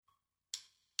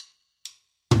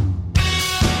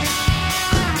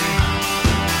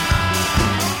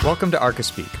Welcome to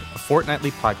ArchiSpeak, a fortnightly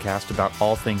podcast about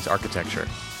all things architecture.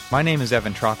 My name is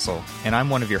Evan Troxel, and I'm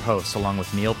one of your hosts along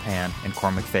with Neil Pan and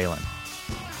Cormac Phelan.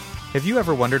 Have you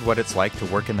ever wondered what it's like to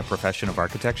work in the profession of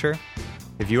architecture?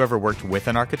 Have you ever worked with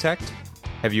an architect?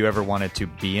 Have you ever wanted to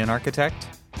be an architect?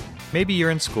 Maybe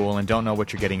you're in school and don't know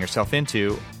what you're getting yourself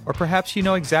into, or perhaps you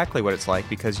know exactly what it's like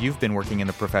because you've been working in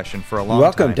the profession for a long time.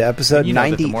 Welcome to episode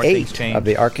 98 of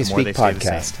the ArchiSpeak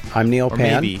podcast. I'm Neil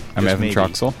Pan. I'm Evan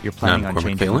Troxel. You're planning on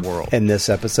changing the world. And this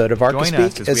episode of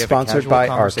ArchiSpeak is sponsored by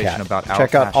ARCAT.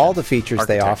 Check out all the features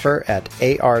they offer at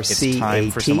arcat.com,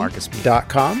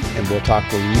 and we'll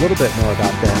talk a little bit more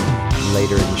about them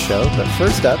later in the show. But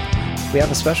first up, we have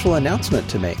a special announcement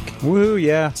to make. Woo,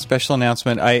 yeah, special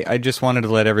announcement. I just wanted to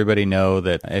let everybody know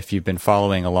that if you've been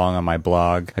following along on my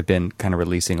blog, I've been kind of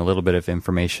releasing a little bit of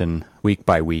information week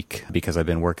by week because I've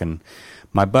been working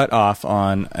my butt off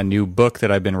on a new book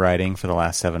that I've been writing for the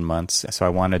last 7 months. So I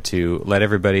wanted to let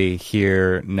everybody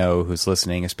here know who's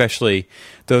listening, especially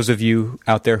those of you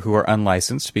out there who are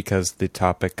unlicensed, because the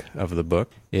topic of the book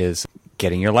is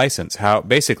getting your license. How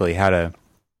to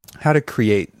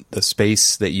create the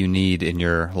space that you need in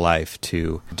your life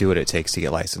to do what it takes to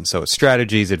get licensed. So it's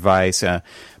strategies, advice.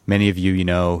 Many of you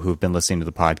know who've been listening to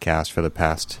the podcast for the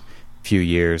past few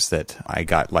years that I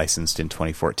got licensed in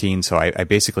 2014. So I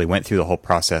basically went through the whole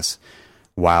process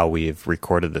while we've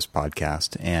recorded this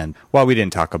podcast. And while we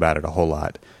didn't talk about it a whole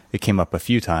lot, it came up a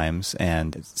few times.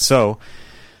 And so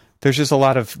there's just a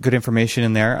lot of good information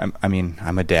in there.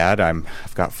 I'm a dad.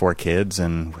 I've got 4 kids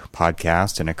and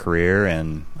podcast and a career,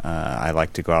 and I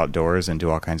like to go outdoors and do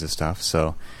all kinds of stuff.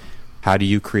 So how do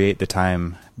you create the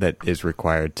time that is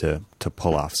required to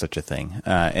pull off such a thing?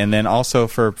 And then also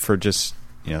for just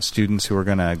students who are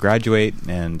going to graduate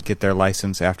and get their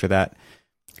license after that,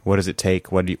 what does it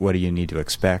take? What do you need to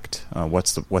expect?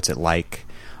 What's it like?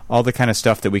 All the kind of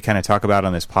stuff that we kind of talk about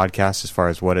on this podcast as far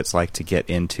as what it's like to get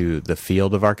into the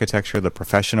field of architecture, the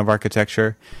profession of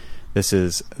architecture. This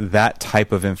is that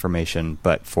type of information,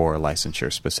 but for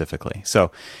licensure specifically.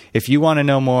 So if you want to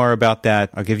know more about that,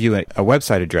 I'll give you a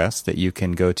website address that you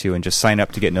can go to and just sign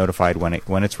up to get notified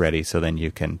when it's ready, so then you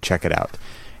can check it out.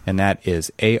 And that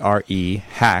is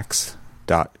arehacks.com.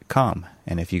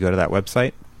 And if you go to that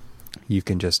website, you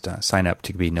can just sign up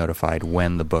to be notified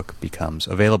when the book becomes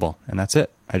available. And that's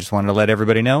it. I just wanted to let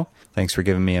everybody know. Thanks for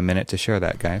giving me a minute to share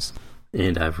that, guys.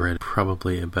 And I've read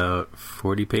probably about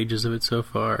 40 pages of it so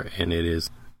far, and it's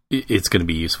going to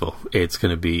be useful. It's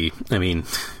going to be,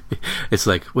 it's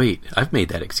like, wait, I've made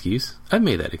that excuse.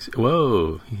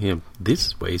 Whoa,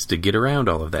 this ways to get around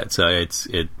all of that. So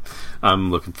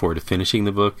I'm looking forward to finishing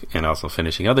the book and also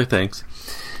finishing other things.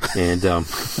 And,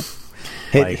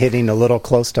 hitting a little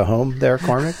close to home there,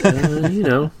 Cormac?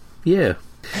 Yeah.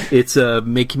 It's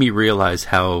making me realize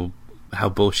how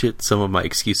bullshit some of my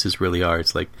excuses really are.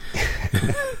 It's like,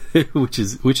 which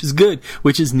is good,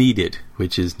 which is needed.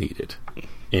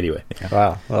 Anyway.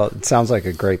 Wow. Well, it sounds like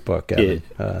a great book, Evan.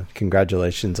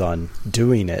 Congratulations on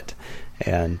doing it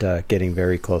and getting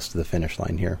very close to the finish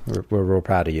line here. We're real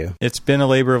proud of you. It's been a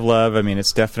labor of love.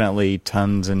 It's definitely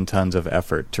tons and tons of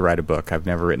effort to write a book. I've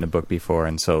never written a book before,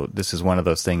 and so this is one of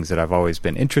those things that I've always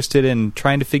been interested in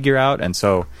trying to figure out, and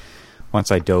so once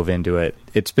I dove into it,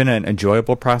 it's been an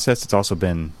enjoyable process. It's also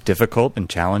been difficult and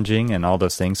challenging and all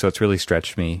those things, so it's really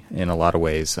stretched me in a lot of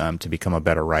ways to become a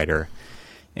better writer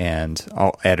and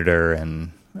editor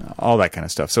and all that kind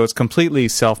of stuff. So it's completely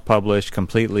self-published,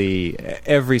 completely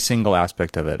every single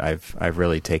aspect of it I've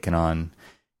really taken on,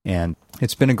 and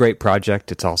it's been a great project.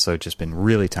 It's also just been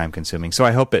really time-consuming. So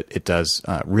I hope it does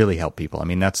really help people.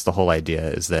 That's the whole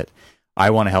idea, is that I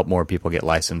want to help more people get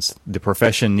licensed. The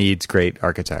profession needs great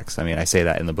architects. I say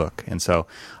that in the book, and so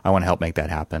I want to help make that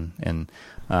happen. And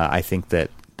I think that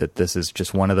this is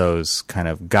just one of those kind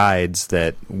of guides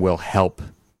that will help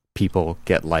people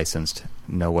get licensed,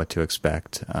 know what to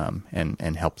expect,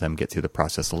 and help them get through the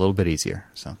process a little bit easier.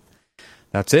 So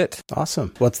that's it.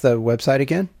 Awesome. What's the website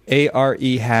again?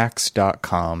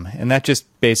 arehacks.com. And that just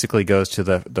basically goes to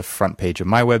the front page of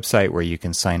my website where you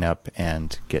can sign up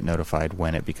and get notified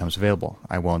when it becomes available.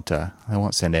 I won't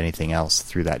send anything else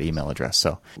through that email address.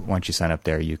 So once you sign up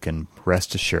there, you can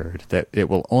rest assured that it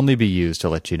will only be used to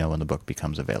let you know when the book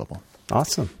becomes available.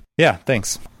 Awesome. Yeah,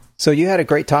 thanks. So you had a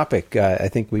great topic I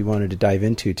think we wanted to dive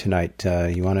into tonight.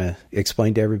 You want to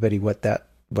explain to everybody what that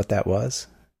was?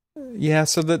 Yeah,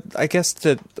 so I guess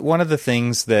that one of the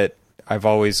things that I've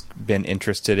always been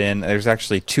interested in, there's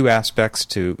actually 2 aspects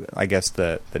to, I guess,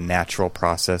 the natural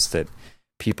process that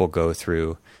people go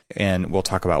through, and we'll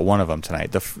talk about one of them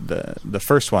tonight. The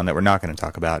first one that we're not going to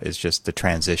talk about is just the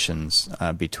transitions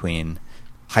between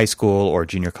high school or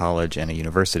junior college and a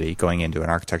university, going into an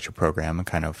architecture program and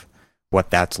kind of what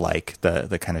that's like,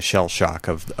 the kind of shell shock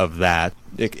of that.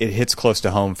 It hits close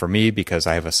to home for me because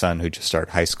I have a son who just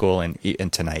started high school,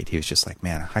 and tonight he was just like,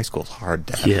 man, high school's hard,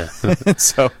 Dad. Yeah.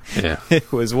 So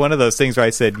it was one of those things where I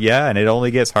said, yeah, and it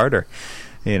only gets harder.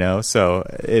 So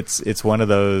it's one of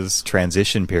those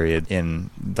transition period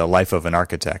in the life of an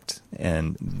architect,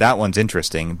 and that one's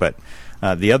interesting. But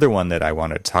the other one that I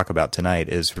want to talk about tonight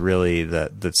is really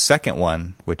the second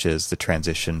one, which is the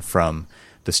transition from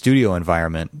the studio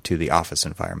environment to the office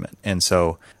environment. And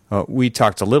so we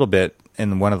talked a little bit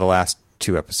in one of the last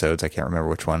 2 episodes, I can't remember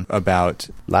which one, about...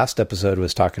 Last episode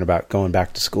was talking about going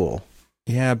back to school.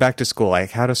 Yeah, back to school,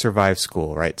 like how to survive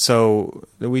school, right? So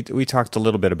we talked a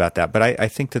little bit about that, but I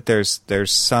think that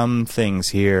there's some things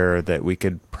here that we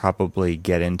could probably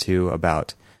get into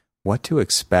about what to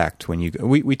expect when you...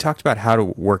 We talked about how to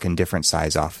work in different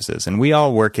size offices, and we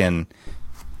all work in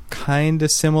kind of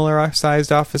similar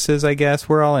sized offices, I guess.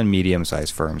 We're all in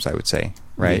medium-sized firms, I would say,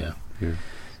 right? Yeah.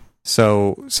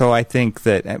 So I think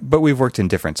that, but we've worked in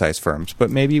different sized firms,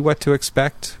 but maybe what to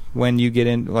expect when you get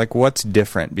in, like what's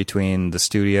different between the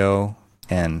studio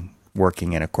and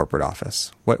working in a corporate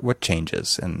office? What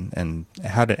changes and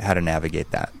how to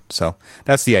navigate that? So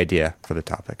that's the idea for the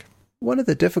topic. One of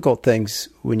the difficult things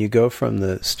when you go from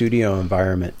the studio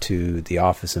environment to the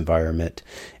office environment,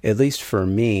 at least for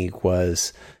me,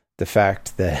 was the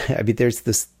fact that, there's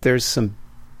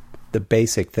the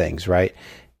basic things, right?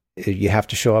 You have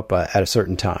to show up at a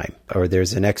certain time, or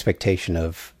there's an expectation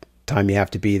of time you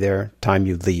have to be there, time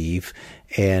you leave,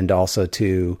 and also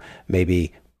to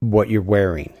maybe what you're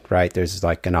wearing, right? There's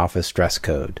like an office dress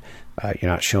code.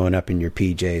 You're not showing up in your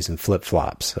PJs and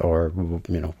flip-flops or,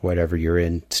 whatever you're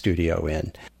in studio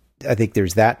in. I think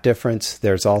there's that difference.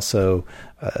 There's also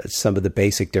some of the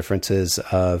basic differences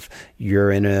of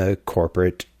you're in a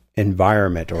corporate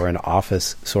environment or an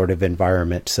office sort of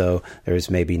environment. So there's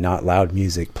maybe not loud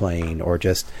music playing or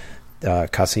just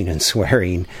cussing and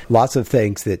swearing. Lots of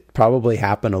things that probably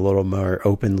happen a little more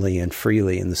openly and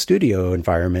freely in the studio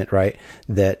environment, right?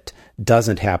 That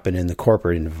doesn't happen in the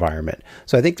corporate environment.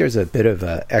 So I think there's a bit of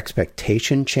a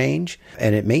expectation change.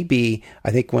 And it may be,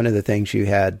 I think one of the things you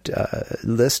had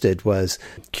listed was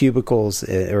cubicles,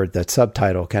 or the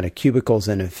subtitle kind of cubicles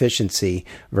and efficiency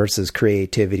versus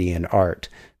creativity and art.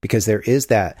 Because there is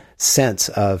that sense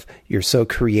of you're so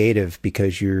creative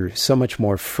because you're so much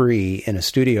more free in a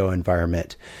studio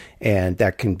environment. And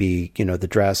that can be, the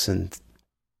dress and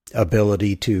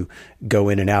ability to go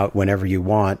in and out whenever you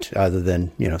want, other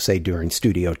than, say during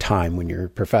studio time when your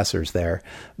professor's there.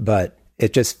 But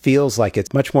it just feels like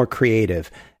it's much more creative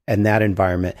in that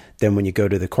environment than when you go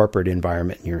to the corporate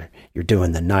environment and you're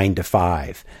doing the 9 to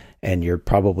 5. And you're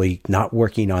probably not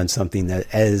working on something that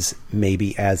is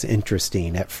maybe as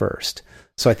interesting at first.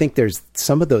 So I think there's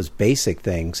some of those basic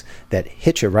things that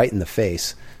hit you right in the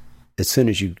face as soon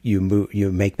as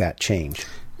you make that change.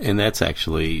 And that's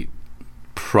actually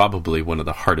probably one of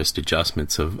the hardest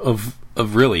adjustments of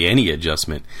really any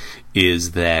adjustment,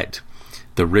 is that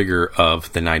the rigor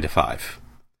of the 9 to 5.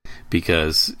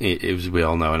 Because as we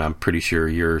all know, and I'm pretty sure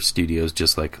your studio's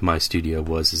just like my studio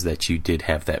was, is that you did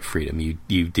have that freedom.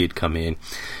 You did come in,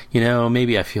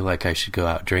 maybe I feel like I should go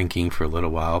out drinking for a little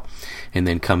while and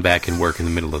then come back and work in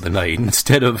the middle of the night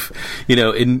instead of,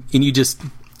 and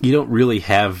you don't really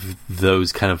have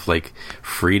those kind of like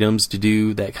freedoms to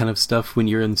do that kind of stuff when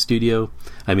you're in the studio.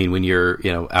 I mean, when you're,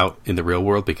 out in the real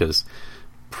world, because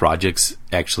projects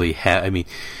actually have,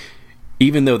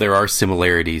 even though there are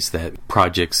similarities that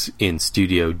projects in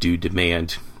studio do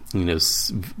demand,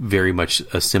 very much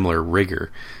a similar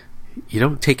rigor, you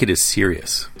don't take it as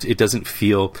serious. There doesn't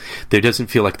feel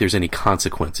like there's any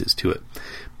consequences to it.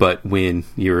 But when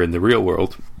you're in the real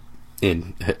world,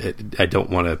 and I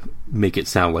don't want to make it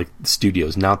sound like the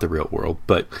studio's not the real world,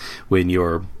 but when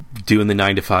you're doing the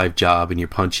 9 to 5 job and you're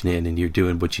punching in and you're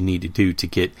doing what you need to do to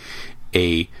get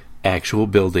a actual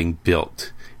building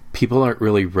built, people aren't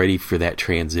really ready for that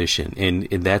transition. And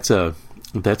that's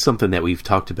something that we've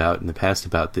talked about in the past,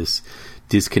 about this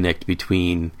disconnect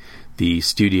between the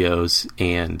studios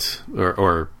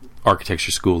or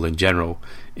architecture school in general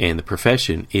and the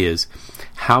profession, is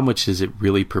how much does it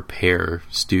really prepare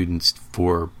students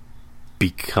for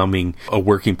becoming a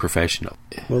working professional?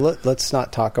 Well, let's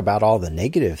not talk about all the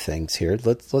negative things here.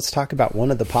 Let's talk about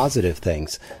one of the positive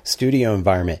things. Studio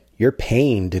environment. You're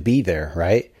paying to be there,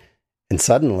 right? And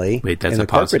suddenly, in the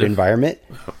corporate environment,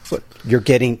 you're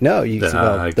getting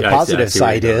the positive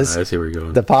side is, I see where you're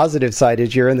going. The positive side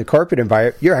is you're in the corporate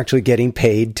environment. You're actually getting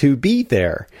paid to be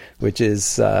there, which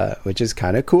is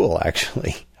kind of cool,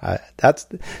 actually.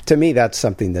 To me, that's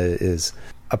something that is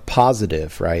a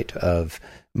positive, right, of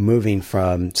moving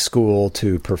from school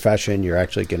to profession. You're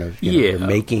actually going to, you're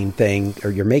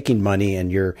you're making money,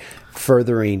 and you're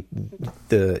furthering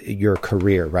your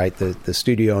career, right? The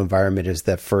studio environment is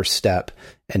that first step,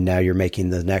 and now you're making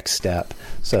the next step.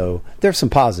 So there's some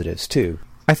positives too.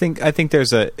 I think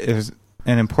there's an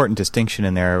important distinction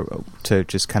in there to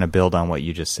just kind of build on what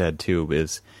you just said too,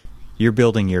 is you're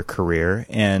building your career.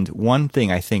 And one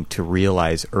thing I think to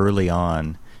realize early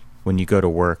on when you go to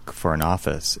work for an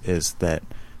office is that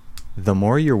the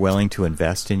more you're willing to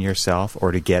invest in yourself,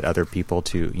 or to get other people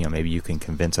to, maybe you can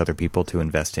convince other people to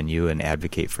invest in you and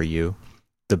advocate for you,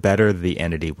 the better the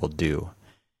entity will do.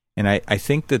 And I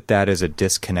think that is a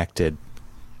disconnected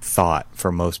thought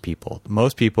for most people.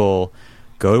 Most people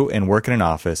go and work in an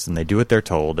office, and they do what they're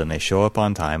told, and they show up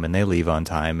on time, and they leave on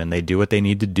time, and they do what they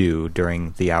need to do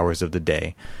during the hours of the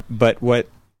day. But what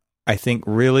I think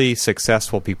really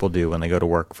successful people do when they go to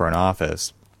work for an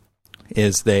office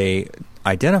is they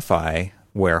identify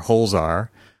where holes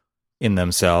are in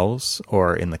themselves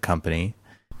or in the company,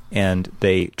 and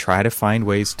they try to find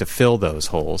ways to fill those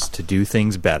holes, to do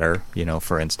things better,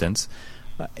 for instance.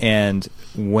 And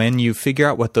when you figure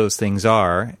out what those things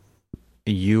are,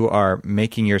 you are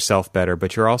making yourself better,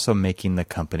 but you're also making the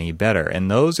company better. And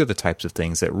those are the types of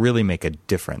things that really make a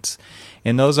difference.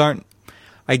 And those aren't,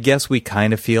 I guess we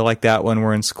kind of feel like that when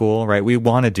we're in school, right? We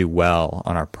want to do well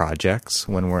on our projects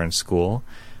when we're in school,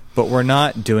 but we're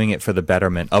not doing it for the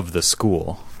betterment of the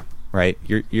school, right?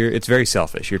 It's very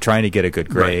selfish. You're trying to get a good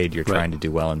grade. You're trying to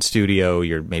do well in studio.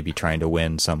 You're maybe trying to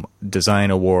win some design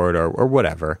award or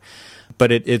whatever,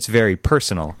 but it's very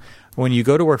personal. When you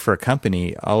go to work for a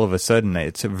company, all of a sudden,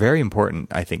 it's very important,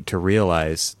 I think, to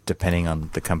realize, depending on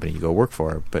the company you go work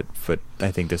for, but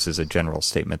I think this is a general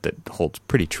statement that holds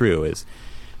pretty true, is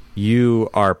you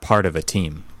are part of a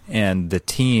team, and the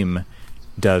team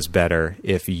does better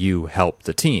if you help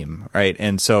the team, right?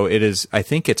 And so I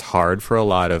think it's hard for a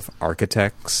lot of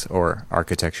architects or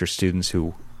architecture students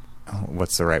who,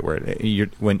 what's the right word?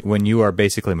 When you are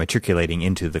basically matriculating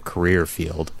into the career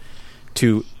field,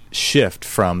 to shift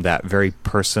from that very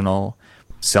personal,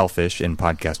 selfish, in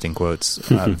podcasting quotes,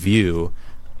 view,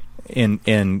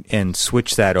 and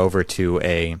switch that over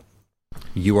to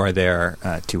you are there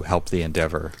to help the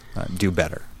endeavor do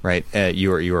better, right?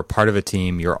 You are part of a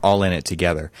team. You're all in it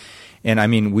together. And I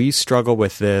mean, we struggle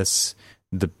with this.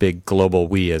 The big global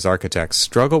we as architects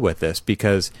struggle with this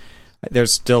because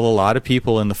there's still a lot of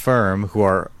people in the firm who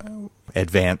are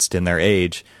advanced in their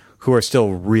age who are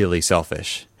still really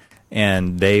selfish,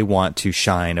 and they want to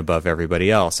shine above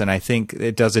everybody else. And I think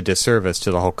it does a disservice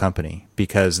to the whole company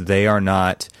because they are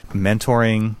not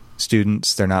mentoring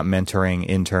students, they're not mentoring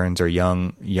interns or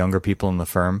younger people in the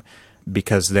firm,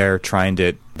 because they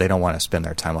don't want to spend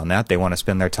their time on that. They want to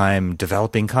spend their time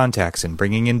developing contacts and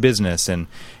bringing in business and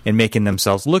making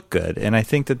themselves look good. And I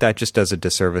think that just does a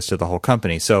disservice to the whole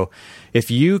company. So if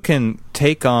you can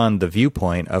take on the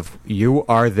viewpoint of you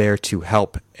are there to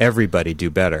help everybody do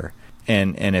better,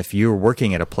 and if you're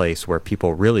working at a place where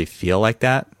people really feel like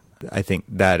that, I think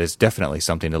that is definitely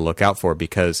something to look out for,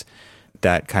 because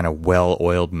that kind of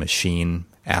well-oiled machine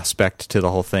aspect to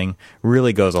the whole thing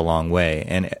really goes a long way,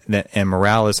 and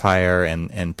morale is higher,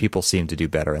 and people seem to do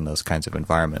better in those kinds of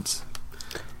environments.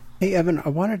 Hey, Evan, I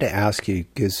wanted to ask you,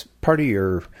 because part of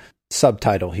your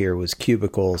subtitle here was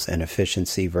cubicles and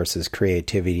efficiency versus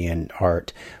creativity and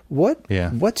art.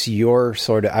 What's your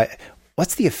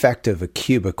what's the effect of a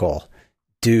cubicle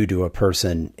do to a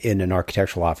person in an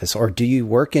architectural office? Or do you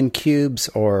work in cubes,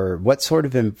 or what sort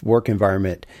of work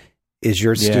environment is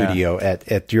your studio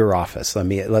at your office?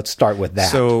 Let's start with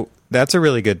that. So that's a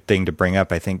really good thing to bring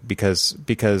up, I think, because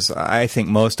I think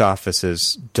most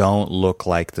offices don't look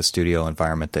like the studio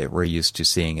environment that we're used to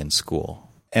seeing in school.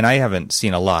 And I haven't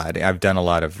seen a lot. I've done a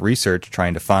lot of research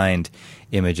trying to find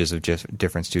images of just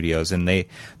different studios, and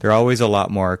they're always a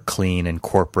lot more clean and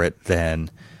corporate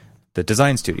than the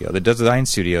design studio. The design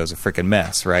studio is a freaking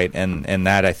mess, right? And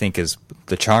that, I think, is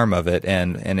the charm of it.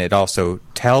 And it also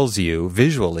tells you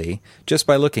visually, just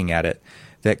by looking at it,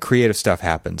 that creative stuff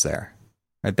happens there.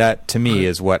 Right? That, to me,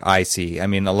 is what I see. I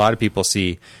mean, a lot of people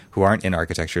who aren't in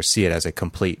architecture see it as a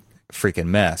complete freaking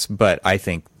mess. But I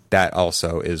think that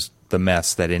also is the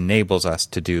mess that enables us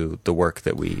to do the work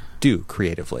that we do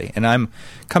creatively. And I'm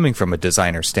coming from a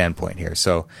designer standpoint here,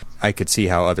 so I could see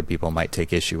how other people might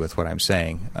take issue with what I'm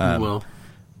saying.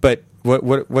 But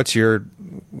what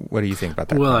do you think about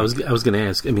that? Well, I was going to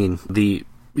ask. I mean,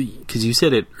 because you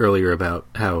said it earlier about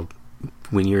how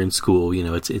when you're in school,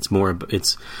 it's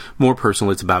more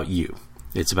personal. It's about you.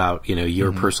 It's about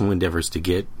your personal endeavors to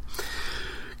get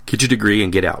your degree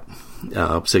and get out.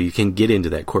 So you can get into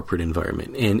that corporate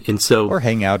environment, and so or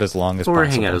hang out as long as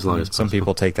possible. Hang out as long as possible. Some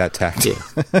people take that tact. Yeah.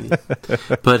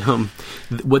 But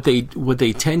what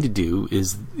they tend to do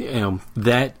is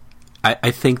that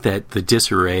I think that the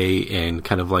disarray and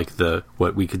kind of like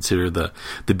what we consider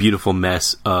the beautiful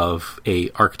mess of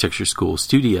a architecture school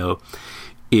studio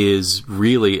is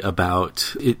really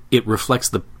about it reflects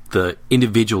the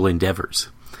individual endeavors,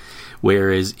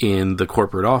 whereas in the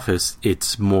corporate office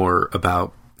it's more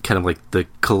about kind of like the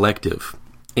collective.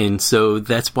 And so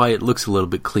that's why it looks a little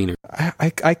bit cleaner.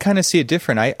 I kind of see it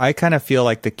different. I kind of feel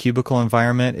like the cubicle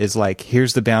environment is like,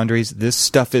 here's the boundaries. This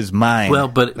stuff is mine. Well,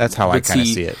 but that's how I kind of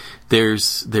see it.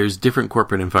 There's different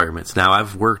corporate environments. Now,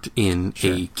 I've worked in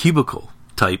a cubicle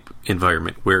type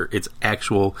environment where it's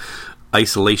actual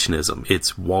isolationism.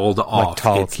 It's walled off. Like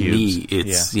tall it's cubes. me.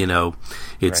 It's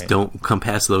it's right. Don't come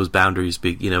past those boundaries.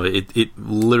 It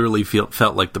literally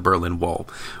felt like the Berlin Wall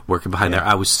working behind there.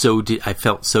 I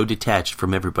felt so detached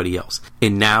from everybody else.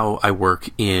 And now I work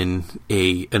in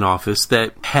an office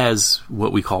that has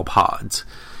what we call pods,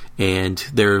 and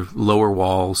they're lower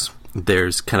walls.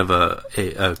 There's kind of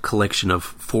a collection of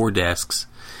 4 desks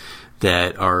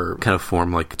that are kind of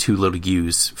form like 2 little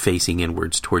U's facing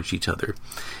inwards towards each other,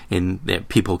 and that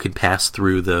people can pass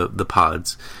through the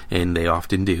pods, and they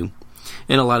often do.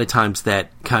 And a lot of times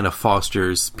that kind of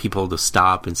fosters people to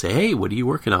stop and say, hey, what are you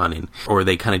working on? Or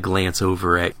they kind of glance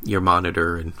over at your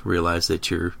monitor and realize that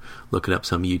you're looking up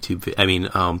some YouTube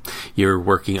you're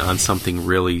working on something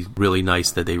really, really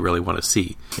nice that they really want to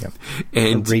see. Yep.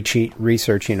 And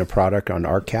researching a product on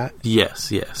ArcCAD?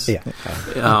 Yes. Yeah.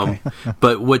 Okay.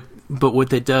 But what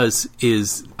that does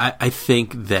is I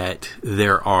think that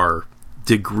there are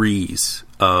degrees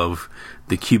of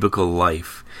the cubicle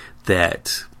life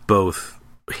that both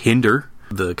hinder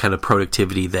the kind of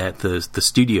productivity that the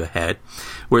studio had,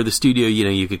 where the studio,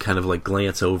 you could kind of like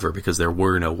glance over because there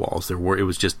were no walls. It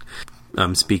was just,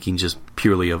 I'm speaking just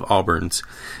purely of Auburn's,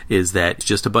 is that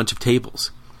just a bunch of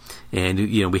tables. And,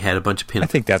 we had a bunch of I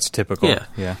think that's typical.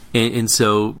 Yeah. And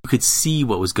so you could see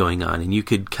what was going on, and you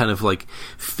could kind of like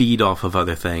feed off of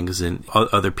other things and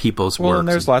other people's work. Well, and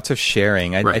there's lots of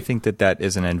sharing. Right. I think that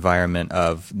is an environment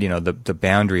of, the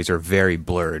boundaries are very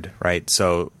blurred, right?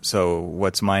 So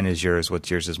what's mine is yours, what's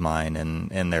yours is mine,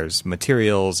 and there's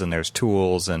materials and there's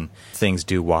tools and things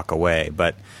do walk away.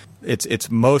 But it's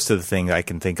most of the thing I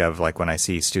can think of, like when I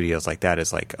see studios like that,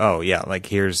 is like, oh yeah, like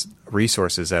here's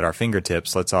resources at our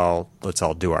fingertips. Let's all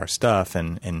do our stuff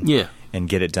and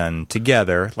get it done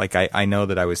together. Like I know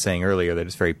that I was saying earlier that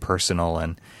it's very personal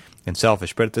and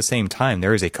selfish, but at the same time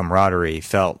there is a camaraderie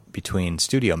felt between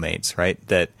studio mates, right?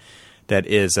 That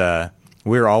is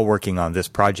we're all working on this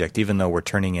project, even though we're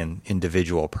turning in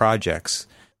individual projects.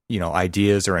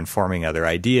 Ideas are informing other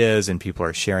ideas, and people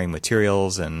are sharing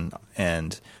materials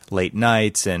and late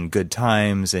nights and good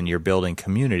times, and you're building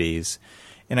communities.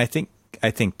 And I think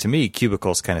to me,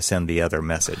 cubicles kind of send the other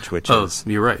message, which is,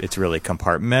 you're right. It's really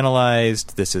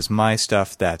compartmentalized. This is my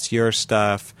stuff. That's your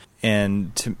stuff.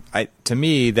 And to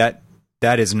me, that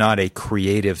is not a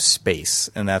creative space.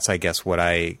 And that's, I guess, what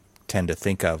I tend to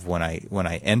think of when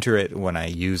I enter it, when I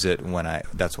use it,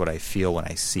 that's what I feel when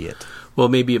I see it. Well,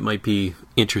 maybe it might be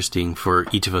interesting for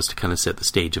each of us to kind of set the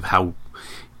stage of how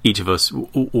each of us,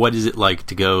 what is it like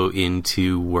to go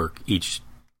into work each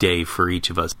day for each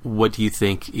of us? What do you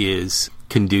think is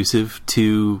conducive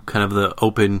to kind of the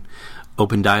open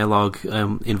dialogue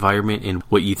environment, and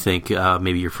what you think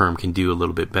maybe your firm can do a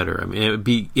little bit better? I mean, it would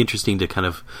be interesting to kind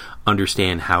of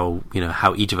understand how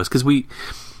each of us, because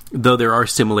though there are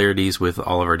similarities with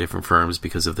all of our different firms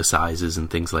because of the sizes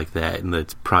and things like that and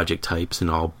the project types and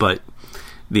all, but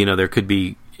there could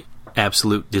be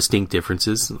absolute distinct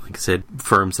differences. Like I said,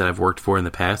 firms that I've worked for in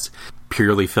the past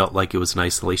purely felt like it was an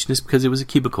isolationist because it was a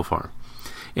cubicle farm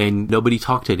and nobody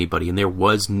talked to anybody, and there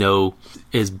was no,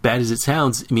 as bad as it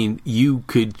sounds, I mean, you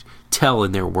could tell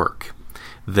in their work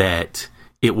that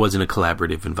it wasn't a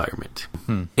collaborative environment.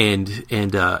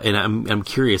 And I'm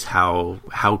curious,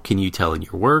 how can you tell in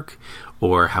your work,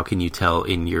 or how can you tell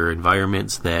in your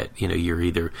environments that you're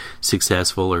either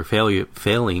successful or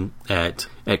failing at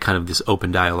kind of this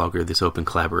open dialogue or this open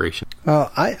collaboration?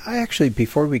 Well, I actually,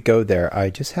 before we go there,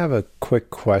 I just have a quick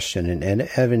question. And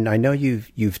Evan, I know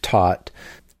you've taught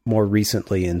more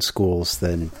recently in schools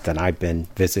than I've been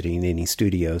visiting any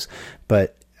studios,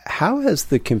 but how has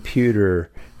the computer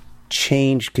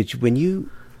changed?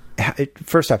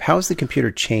 First off, how has the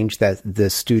computer changed the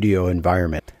studio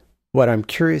environment? What I'm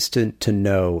curious to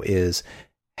know is,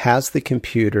 has the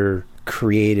computer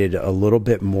created a little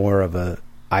bit more of a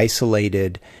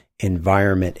isolated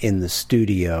environment in the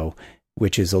studio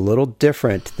which is a little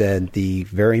different than the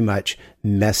very much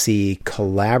messy,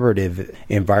 collaborative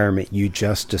environment you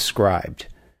just described,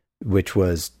 which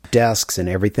was desks and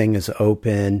everything is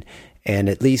open. And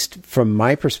at least from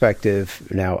my perspective,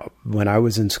 now, when I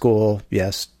was in school,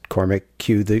 yes, Cormac,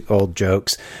 cue the old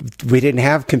jokes, we didn't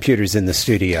have computers in the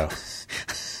studio.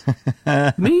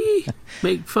 Me?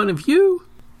 Make fun of you?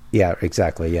 Yeah,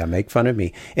 exactly. Yeah, make fun of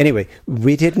me. Anyway,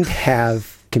 we didn't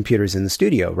have computers in the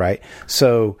studio, right?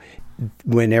 So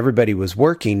when everybody was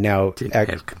working, now... Didn't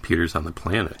have computers on the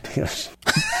planet.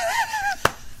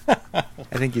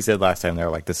 I think you said last time they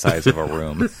were like the size of a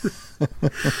room.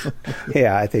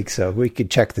 Yeah, I think so. We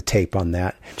could check the tape on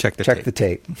that. Check the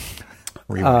tape.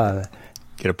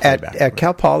 Get a playback. At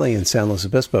Cal Poly in San Luis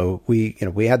Obispo, we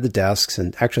had the desks,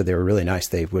 and actually they were really nice.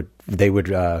 They would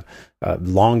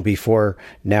long before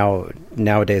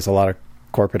nowadays a lot of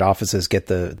corporate offices get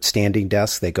the standing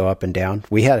desks. They go up and down.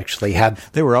 We actually had.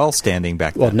 They were all standing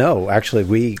back then. Well, no, actually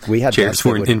we had chairs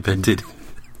weren't invented.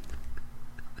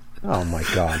 Oh my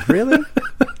God! Really?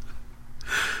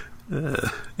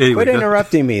 Anyway, quit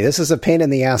interrupting me. This is a pain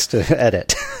in the ass to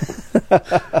edit.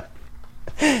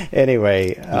 Anyway,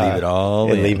 leave it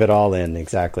all in. Leave it all in,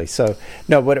 exactly. So,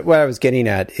 no, what I was getting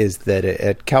at is that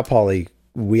at Cal Poly,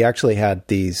 we actually had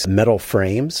these metal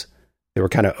frames. They were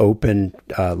kind of open,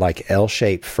 like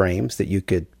L-shaped frames that you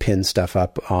could pin stuff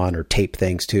up on or tape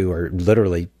things to, or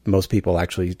literally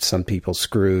some people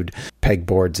screwed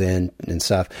pegboards in and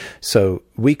stuff. So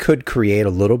we could create a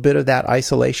little bit of that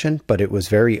isolation, but it was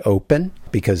very open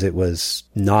because it was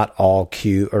not all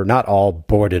not all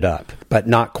boarded up, but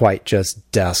not quite just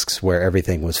desks where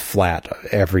everything was flat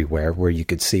everywhere, where you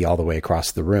could see all the way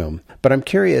across the room. But I'm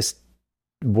curious,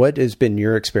 what has been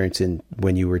your experience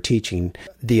when you were teaching,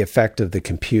 the effect of the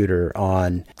computer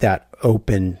on that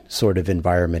open sort of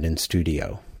environment in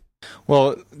studio?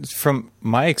 Well, from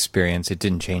my experience, it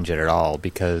didn't change it at all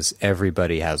because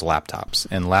everybody has laptops,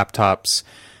 and laptops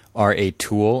are a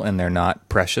tool and they're not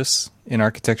precious in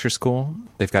architecture school.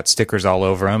 They've got stickers all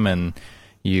over them, and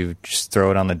you just throw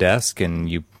it on the desk,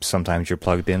 and sometimes you're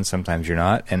plugged in, sometimes you're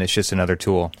not, and it's just another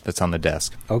tool that's on the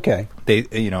desk. Okay.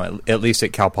 At least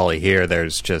at Cal Poly here,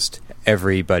 there's just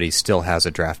everybody still has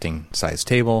a drafting size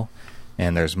table,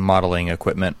 and there's modeling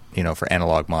equipment, for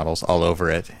analog models all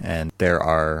over it, and there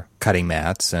are cutting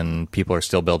mats, and people are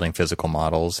still building physical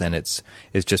models, and it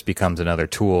just becomes another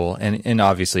tool, and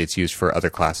obviously it's used for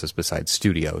other classes besides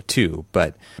studio too,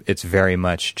 but it's very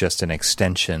much just an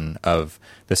extension of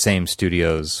the same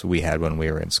studios we had when we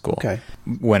were in school. Okay.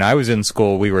 When I was in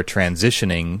school, we were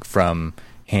transitioning from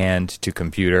hand to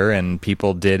computer, and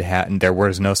people and there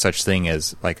was no such thing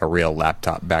as like a real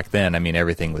laptop back then. I mean,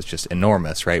 everything was just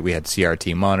enormous, right? We had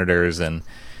CRT monitors, and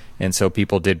so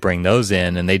people did bring those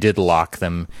in, and they did lock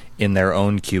them in their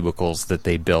own cubicles that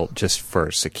they built just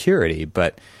for security.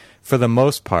 But for the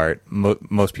most part,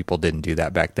 most people didn't do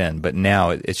that back then. But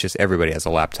now it's just everybody has a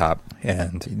laptop,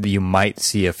 and you might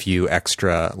see a few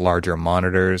extra larger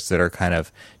monitors that are kind of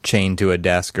chained to a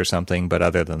desk or something. But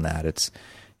other than that,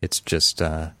 it's just,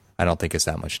 I don't think it's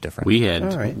that much different. We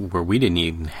had where we didn't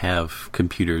even have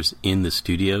computers in the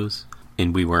studios,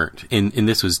 and we weren't. And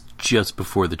this was just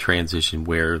before the transition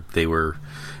where they were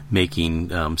making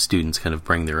students kind of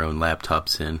bring their own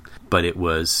laptops in. But it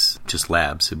was just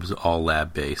labs. It was all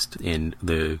lab-based. In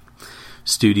the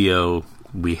studio,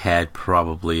 we had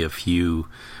probably a few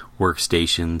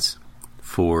workstations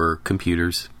for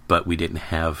computers, but we didn't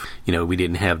have,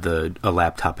 a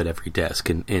laptop at every desk.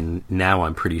 And now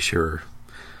I'm pretty sure,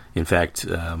 in fact,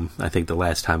 I think the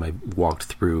last time I walked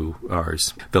through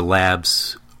ours, the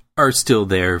labs are still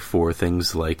there for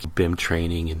things like BIM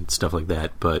training and stuff like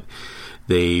that, but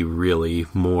they really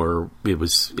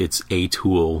it's a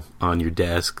tool on your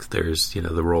desk. There's,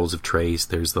 the rolls of trace,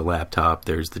 there's the laptop,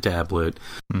 there's the tablet,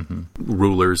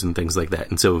 rulers and things like that.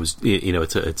 And so it was,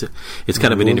 it's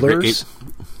kind of an integrated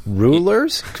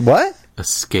rulers. What? A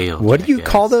scale. What do you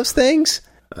call those things?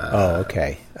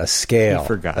 Okay. A scale. I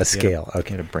forgot. A scale.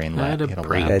 Okay. Get a brain lab. Get a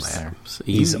brain lab.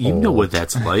 You know what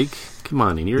that's like. Come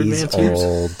on, in your advanced years.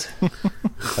 Old.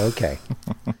 Okay.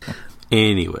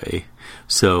 Anyway,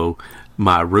 so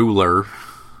my ruler,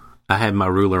 I had my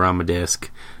ruler on my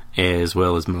desk as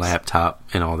well as my laptop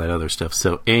and all that other stuff.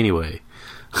 So anyway,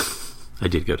 I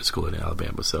did go to school in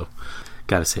Alabama, so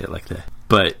gotta say it like that.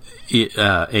 But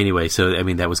anyway, so I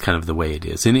mean that was kind of the way it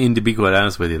is, and to be quite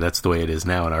honest with you, that's the way it is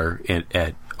now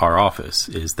at our office.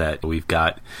 Is that we've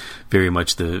got very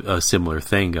much a similar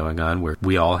thing going on where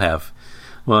we all have.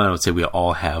 Well, I don't say we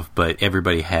all have, but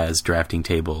everybody has drafting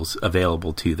tables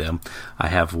available to them. I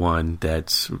have one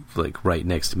that's like right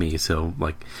next to me, so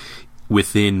like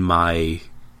within my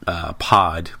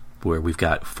pod where we've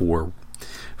got four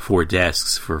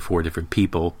desks for 4 different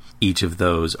people. Each of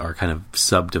those are kind of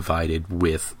subdivided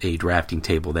with a drafting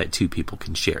table that 2 people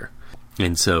can share.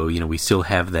 And so, we still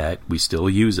have that. We still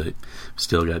use it.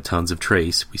 Still got tons of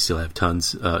trace. We still have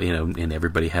tons, and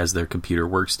everybody has their computer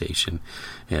workstation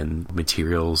and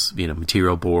materials,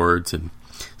 material boards and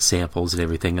samples and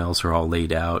everything else are all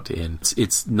laid out. And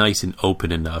it's nice and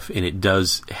open enough. And it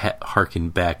does harken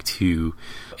back to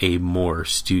a more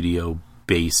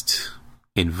studio-based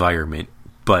environment.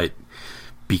 But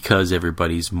because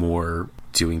everybody's more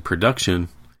doing production,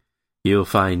 you'll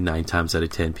find 9 times out of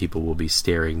 10 people will be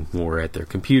staring more at their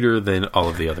computer than all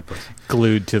of the other places.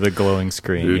 Glued to the glowing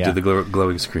screen. Glued to the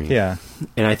glowing screen. Yeah.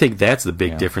 And I think that's the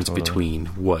big difference between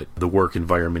what the work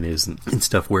environment is and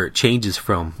stuff, where it changes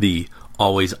from the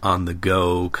always on the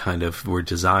go kind of, we're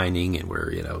designing and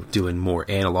we're, doing more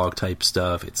analog type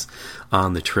stuff. It's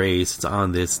on the trace, it's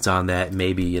on this, it's on that.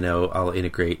 Maybe, I'll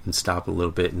integrate and stop a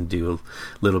little bit and do a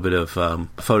little bit of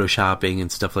photoshopping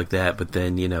and stuff like that. But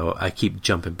then, I keep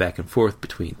jumping back and forth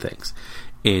between things.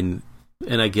 And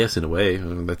I guess in a way,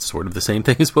 that's sort of the same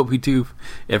thing as what we do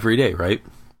every day, right?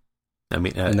 I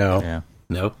mean, no. Yeah.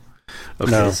 No?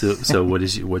 Okay, no. So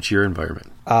what's your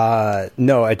environment?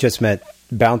 No, I just meant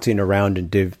bouncing around in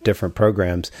different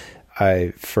programs.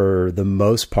 For the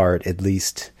most part, at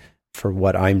least for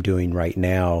what I'm doing right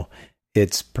now,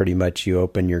 it's pretty much you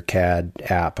open your CAD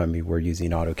app. I mean, we're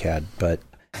using AutoCAD, but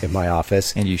in my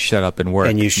office. And you shut up and work.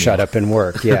 And you shut up and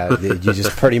work. Yeah. You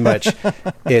just pretty much,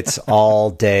 it's all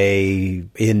day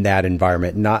in that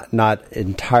environment. Not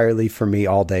entirely for me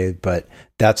all day, but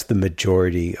that's the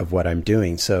majority of what I'm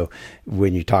doing. So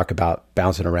when you talk about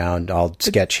bouncing around, I'll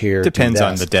sketch here. Depends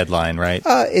on the deadline, right?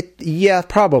 Yeah,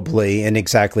 probably, and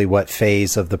exactly what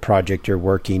phase of the project you're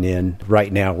working in.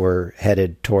 Right now, we're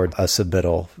headed toward a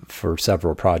submittal for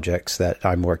several projects that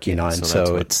I'm working on.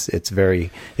 So it's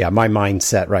very, my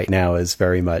mindset right now is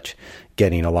very much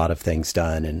getting a lot of things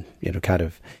done and, kind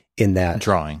of in that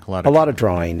drawing, a lot of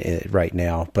drawing right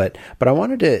now. But I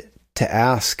wanted to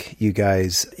ask you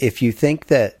guys if you think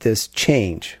that this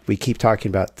change, we keep talking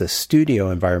about the studio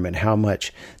environment, how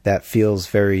much that feels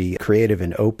very creative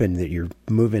and open, that you're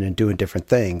moving and doing different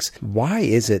things. Why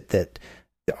is it that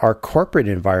our corporate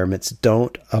environments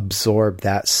don't absorb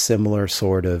that similar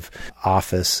sort of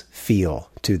office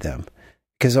feel to them?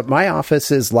 Because my office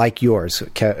is like yours,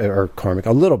 or Cormac,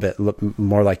 a little bit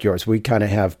more like yours. We kind of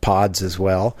have pods as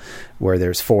well, where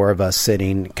there's 4 of us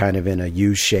sitting kind of in a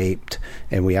U-shaped,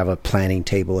 and we have a planning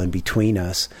table in between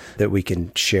us that we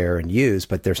can share and use,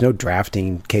 but there's no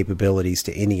drafting capabilities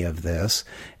to any of this.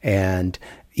 And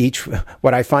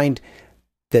what I find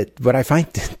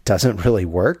doesn't really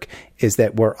work is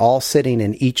that we're all sitting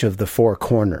in each of the 4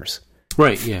 corners.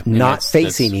 Right, yeah. Not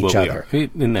facing each other.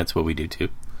 And that's what we do too.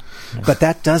 But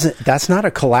that's not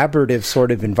a collaborative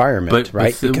sort of environment,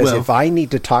 right? Because if I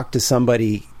need to talk to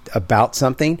somebody about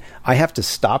something, I have to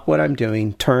stop what I'm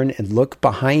doing, turn and look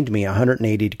behind me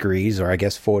 180 degrees, or I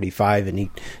guess 45 in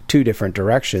 2 different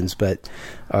directions. But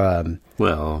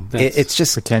it's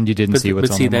just pretend you didn't see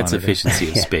what's on the monitor. That's efficiency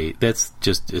of space. That's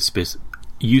just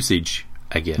usage,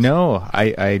 I guess. No,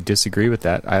 I disagree with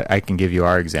that. I can give you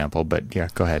our example, but yeah,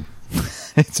 go ahead.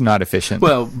 It's not efficient.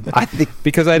 Well, I think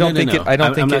because I don't think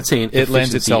it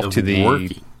lends itself to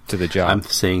the job. I'm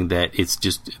saying that it's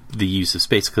just the use of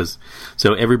space,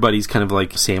 so everybody's kind of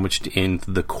like sandwiched in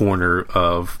the corner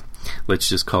of, let's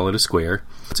just call it a square.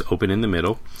 It's open in the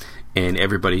middle, and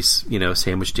everybody's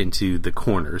sandwiched into the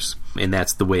corners, and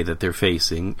that's the way that they're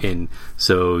facing. And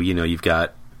so you've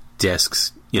got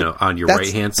desks on your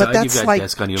right-hand side, you've got like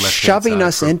desk on your left-hand side. Shoving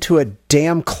us into a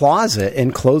damn closet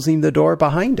and closing the door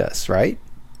behind us, right?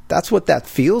 That's what that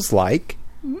feels like.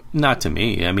 Not to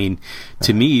me. I mean,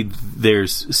 to me,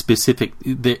 there's specific...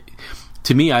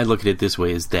 to me, I look at it this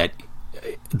way, is that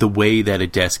the way that a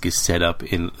desk is set up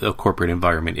in a corporate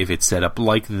environment, if it's set up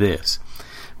like this,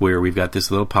 where we've got this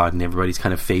little pod and everybody's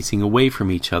kind of facing away from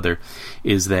each other,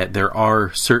 is that there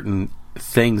are certain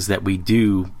things that we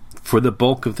do for the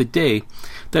bulk of the day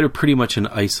that are pretty much an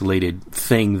isolated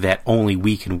thing that only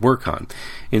we can work on.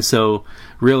 And so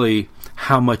really,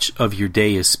 how much of your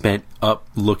day is spent up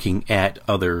looking at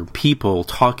other people,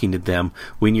 talking to them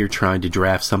when you're trying to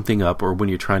draft something up, or when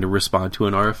you're trying to respond to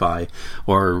an RFI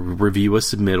or review a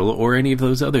submittal or any of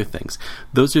those other things.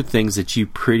 Those are things that you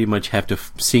pretty much have to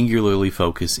singularly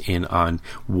focus in on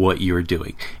what you're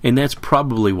doing. And that's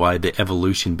probably why the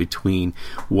evolution between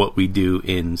what we do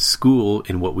in school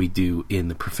and what we do in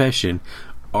the profession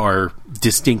are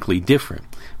distinctly different.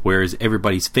 Whereas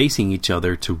everybody's facing each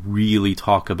other to really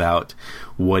talk about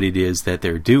what it is that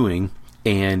they're doing,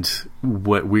 And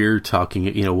what we're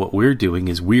talking, what we're doing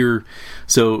is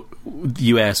so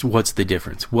you asked, what's the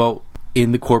difference? Well,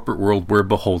 in the corporate world, we're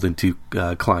beholden to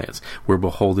clients. We're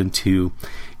beholden to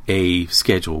a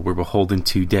schedule. We're beholden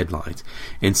to deadlines.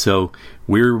 And so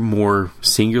we're more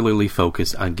singularly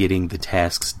focused on getting the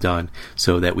tasks done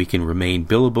so that we can remain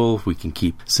billable, we can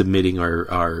keep submitting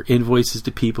our invoices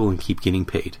to people and keep getting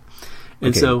paid.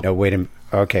 And wait a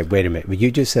minute.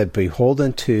 You just said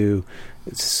beholden to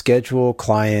schedule,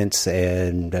 clients,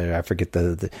 and I forget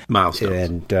the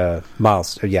milestones. And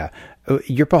milestones. Yeah,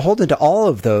 you're beholden to all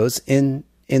of those in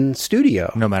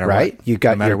studio. No matter right? what. You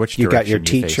got no matter which you got your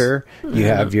teacher. You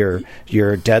have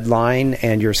your deadline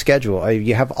and your schedule.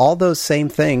 You have all those same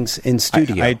things in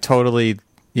studio. I totally.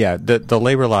 Yeah, the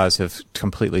labor laws have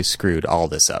completely screwed all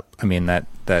this up. I mean, that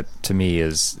to me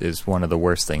is one of the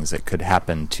worst things that could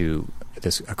happen to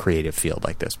a creative field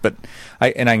like this. But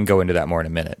I can go into that more in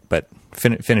a minute. But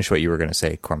finish what you were going to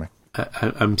say, Cormac.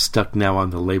 I'm stuck now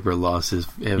on the labor laws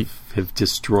have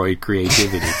destroyed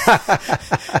creativity.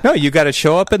 No, you got to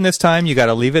show up in this time. You got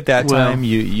to leave at that time.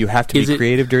 You have to be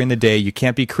creative during the day. You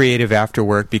can't be creative after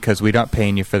work because we're not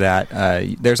paying you for that.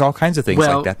 There's all kinds of things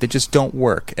like that just don't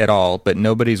work at all. But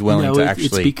nobody's willing to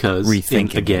actually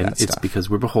rethink again. That it's stuff. Because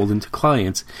we're beholden to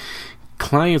clients.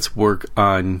 Clients work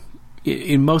on,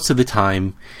 in most of the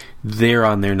time, they're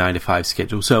on their 9-to-5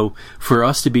 schedule. So for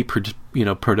us to be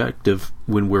productive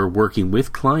when we're working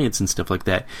with clients and stuff like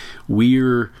that,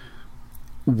 we're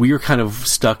kind of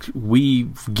stuck.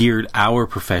 We've geared our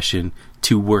profession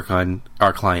to work on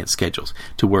our client schedules,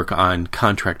 to work on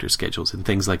contractor schedules and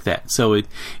things like that. So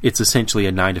it's essentially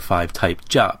a 9-to-5 type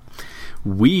job.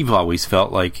 We've always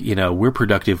felt like, we're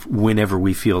productive whenever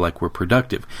we feel like we're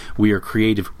productive. We are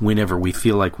creative whenever we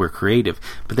feel like we're creative.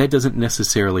 But that doesn't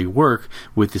necessarily work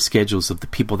with the schedules of the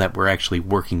people that we're actually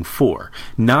working for.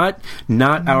 Not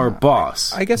our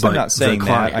boss. I guess I'm not saying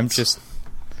that.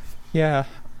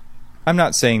 I'm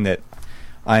not saying that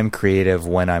I'm creative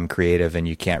when I'm creative and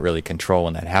you can't really control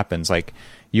when that happens. Like,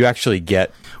 you actually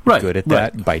get good at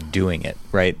that by doing it,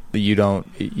 right?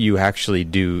 You actually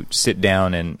do sit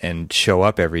down and show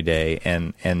up every day,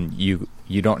 and you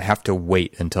don't have to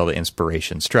wait until the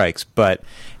inspiration strikes.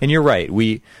 And you're right,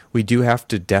 we do have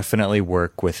to definitely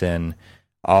work within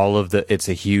all of it's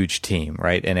a huge team,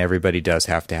 right? And everybody does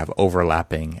have to have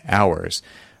overlapping hours.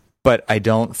 But I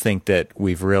don't think that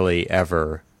we've really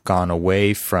ever gone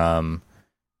away from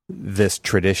this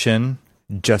tradition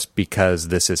just because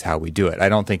this is how we do it. I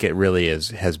don't think it really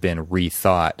has been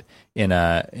rethought in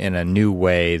a new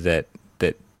way that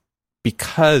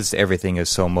because everything is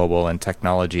so mobile and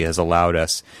technology has allowed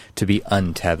us to be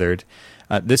untethered.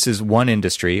 This is one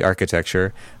industry,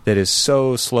 architecture, that is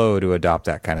so slow to adopt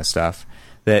that kind of stuff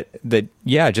that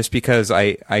just because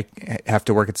I have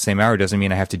to work at the same hour doesn't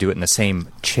mean I have to do it in the same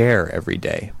chair every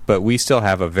day. But we still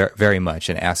have a very much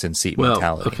an ass in seat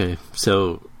mentality. Okay,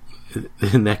 so.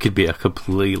 And that could be a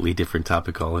completely different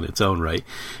topic all in its own right,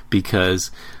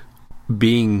 because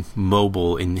being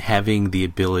mobile and having the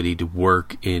ability to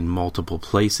work in multiple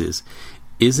places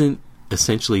isn't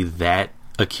essentially that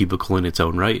a cubicle in its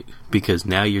own right, because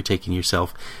now you're taking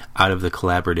yourself out of the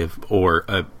collaborative or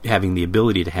having the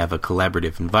ability to have a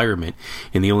collaborative environment,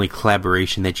 and the only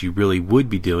collaboration that you really would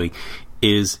be doing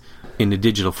is in a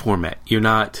digital format. You're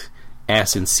not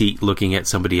ass in seat looking at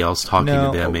somebody else talking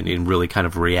to them and really kind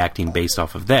of reacting based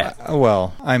off of that.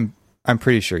 Well, I'm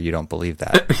pretty sure you don't believe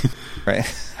that, right?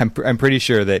 I'm pretty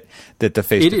sure that the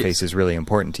face-to-face is really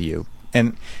important to you.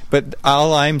 But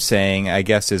all I'm saying, I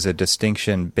guess, is a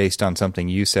distinction based on something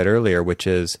you said earlier, which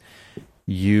is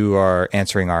you are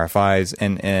answering RFIs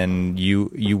and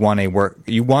you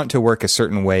want to work a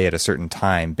certain way at a certain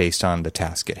time based on the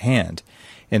task at hand.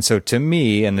 And so to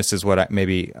me, and this is what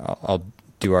I'll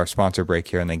do our sponsor break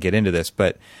here and then get into this,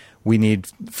 but we need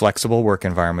flexible work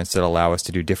environments that allow us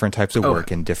to do different types of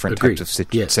work in different types of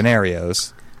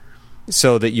scenarios,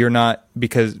 so that you're not,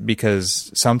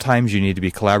 because sometimes you need to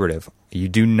be collaborative. You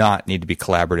do not need to be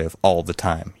collaborative all the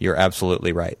time. You're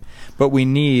absolutely right. But we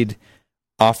need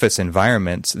office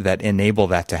environments that enable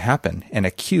that to happen, and a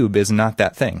cube is not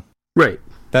that thing. Right.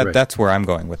 That's where I'm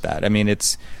going with that. I mean,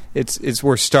 it's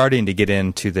we're starting to get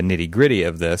into the nitty-gritty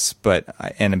of this, but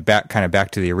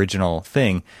back to the original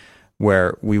thing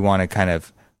where we want to kind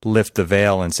of lift the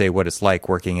veil and say what it's like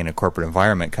working in a corporate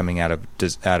environment coming out of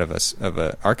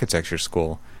a architecture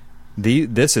school.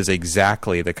 This is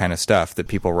exactly the kind of stuff that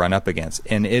people run up against,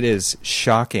 and it is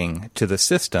shocking to the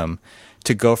system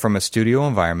to go from a studio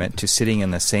environment to sitting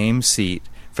in the same seat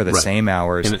for the same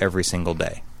hours every single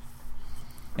day.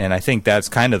 And I think that's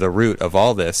kind of the root of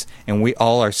all this. And we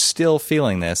all are still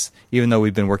feeling this, even though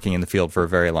we've been working in the field for a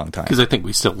very long time. Because I think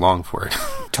we still long for it.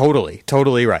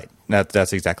 Totally right.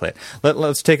 That's exactly it.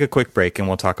 Let's take a quick break and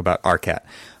we'll talk about ARCAT.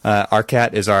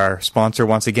 ARCAT is our sponsor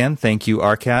once again. Thank you,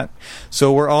 ARCAT.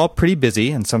 So we're all pretty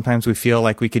busy, and sometimes we feel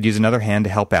like we could use another hand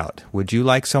to help out. Would you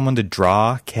like someone to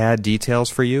draw CAD details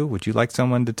for you? Would you like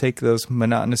someone to take those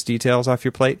monotonous details off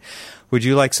your plate? Would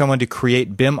you like someone to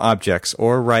create BIM objects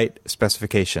or write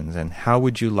specifications? And how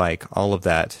would you like all of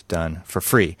that done for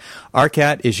free?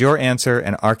 ARCAT is your answer,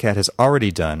 and ARCAT has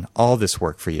already done all this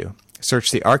work for you.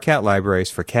 Search the ARCAT libraries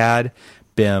for CAD,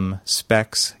 BIM,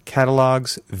 specs,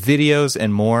 catalogs, videos,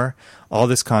 and more. All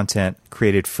this content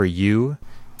created for you,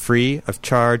 free of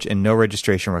charge and no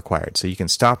registration required. So you can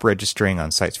stop registering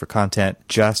on sites for content.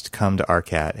 Just come to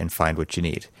ARCAT and find what you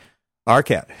need.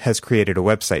 ARCAT has created a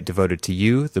website devoted to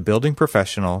you, the building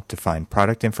professional, to find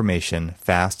product information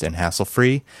fast and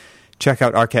hassle-free. Check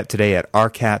out ARCAT today at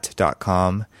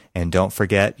arcat.com. And don't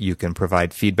forget, you can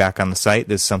provide feedback on the site.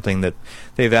 This is something that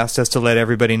they've asked us to let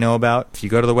everybody know about. If you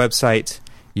go to the website,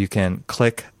 you can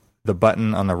click the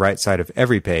button on the right side of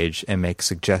every page and make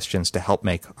suggestions to help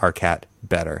make ARCAT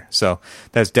better. So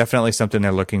that's definitely something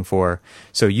they're looking for.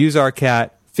 So use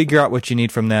ARCAT, figure out what you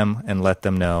need from them, and let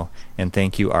them know. And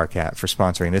thank you, ARCAT, for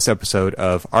sponsoring this episode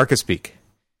of ARCASpeak.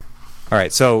 All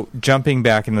right, so jumping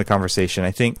back into the conversation,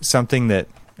 I think something that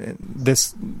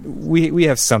we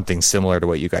have something similar to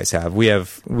what you guys have.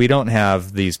 We don't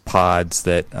have these pods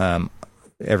that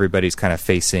everybody's kind of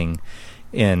facing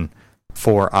in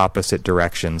 4 opposite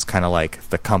directions, kind of like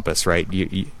the compass, right?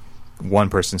 One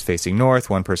person's facing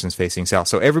north, one person's facing south,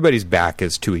 so everybody's back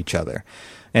is to each other.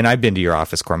 And I've been to your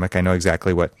office, Cormac. I know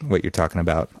exactly what you're talking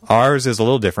about. Ours is a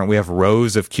little different. We have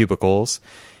rows of cubicles,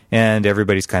 and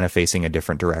everybody's kind of facing a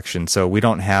different direction, so we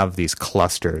don't have these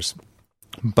clusters.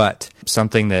 But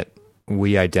something that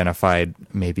we identified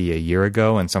maybe a year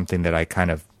ago, and something that I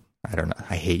don't know,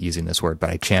 I hate using this word, but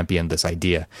I championed this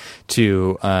idea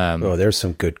to... there's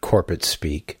some good corporate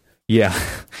speak. Yeah.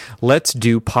 Let's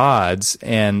do pods.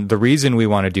 And the reason we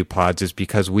want to do pods is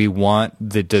because we want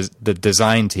the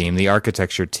design team, the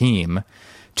architecture team,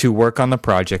 to work on the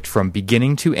project from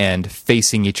beginning to end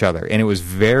facing each other. And it was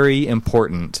very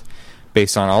important,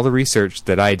 based on all the research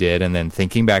that I did and then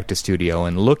thinking back to studio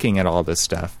and looking at all this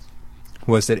stuff,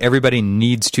 was that everybody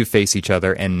needs to face each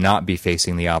other and not be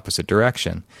facing the opposite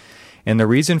direction. And the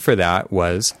reason for that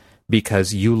was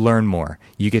because you learn more.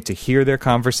 You get to hear their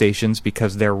conversations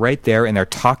because they're right there and they're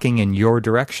talking in your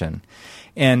direction.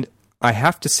 And I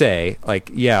have to say,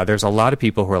 there's a lot of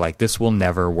people who are like, this will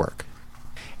never work.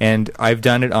 And I've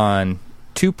done it on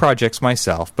 2 projects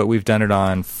myself, but we've done it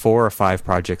on 4 or 5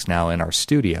 projects now in our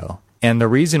studio. And the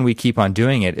reason we keep on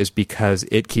doing it is because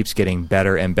it keeps getting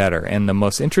better and better. And the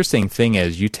most interesting thing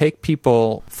is you take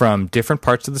people from different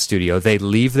parts of the studio, they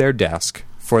leave their desk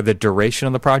for the duration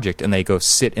of the project, and they go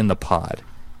sit in the pod.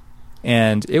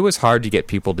 And it was hard to get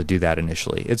people to do that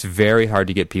initially. It's very hard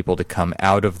to get people to come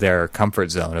out of their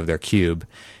comfort zone, of their cube,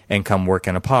 and come work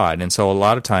in a pod. And so a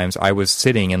lot of times I was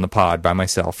sitting in the pod by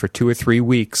myself for 2 or 3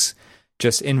 weeks,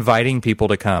 just inviting people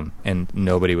to come, and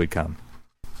nobody would come.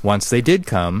 Once they did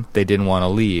come, they didn't want to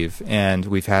leave, and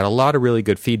we've had a lot of really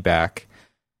good feedback,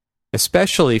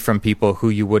 especially from people who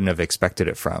you wouldn't have expected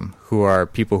it from, who are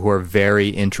people who are very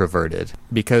introverted,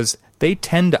 because they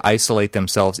tend to isolate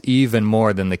themselves even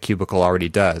more than the cubicle already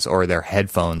does, or their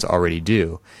headphones already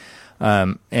do.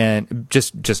 And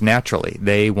just naturally,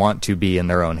 they want to be in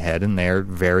their own head, and they're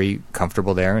very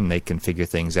comfortable there, and they can figure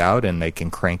things out, and they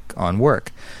can crank on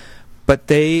work. But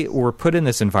they were put in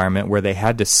this environment where they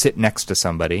had to sit next to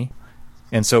somebody.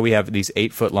 And so we have these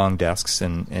 8-foot-long desks,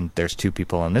 and there's 2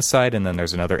 people on this side, and then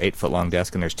there's another 8-foot-long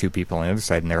desk, and there's 2 people on the other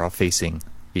side, and they're all facing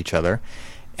each other.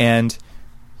 And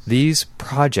these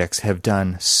projects have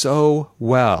done so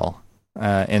well.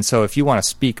 And so if you want to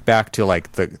speak back to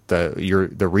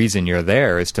the reason you're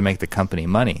there is to make the company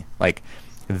money,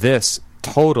 this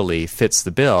totally fits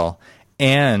the bill.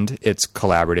 And it's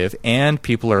collaborative, and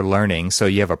people are learning. So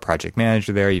you have a project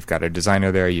manager there, you've got a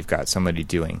designer there, you've got somebody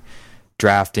doing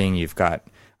drafting, you've got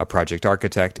a project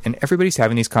architect, and everybody's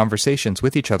having these conversations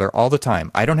with each other all the time.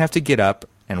 I don't have to get up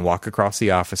and walk across the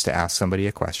office to ask somebody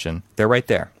a question. They're right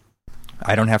there.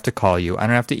 I don't have to call you. I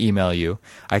don't have to email you.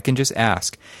 I can just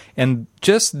ask. And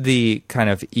just the kind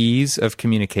of ease of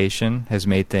communication has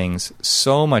made things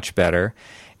so much better.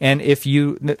 And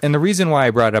the reason why I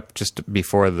brought up just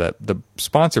before the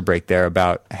sponsor break there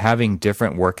about having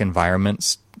different work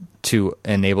environments to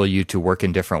enable you to work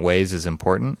in different ways is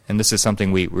important. And this is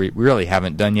something we really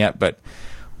haven't done yet, but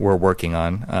we're working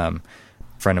on.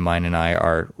 friend of mine and I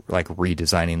are like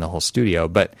redesigning the whole studio.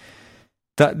 But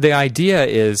the idea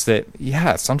is that,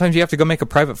 yeah, sometimes you have to go make a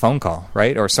private phone call,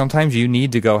 right? Or sometimes you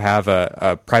need to go have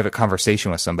a private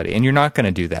conversation with somebody, and you're not going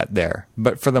to do that there.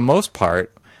 But for the most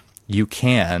part, you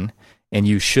can and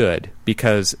you should,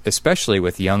 because especially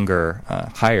with younger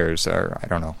hires or, I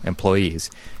don't know, employees,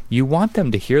 you want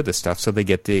them to hear this stuff so they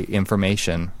get the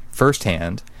information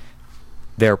firsthand.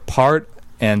 They're part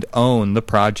and own the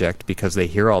project because they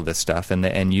hear all this stuff, and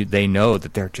they know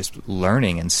that they're just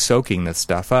learning and soaking this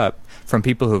stuff up from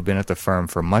people who've been at the firm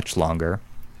for much longer.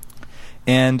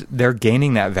 And they're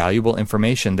gaining that valuable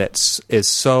information that is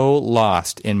so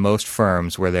lost in most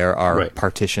firms where there are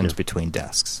partitions between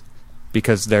desks,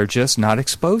 because they're just not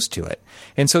exposed to it.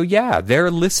 And so, yeah,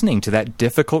 they're listening to that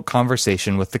difficult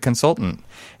conversation with the consultant,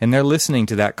 and they're listening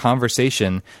to that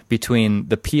conversation between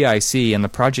the PIC and the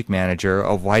project manager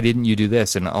of, why didn't you do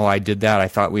this? And, oh, I did that. I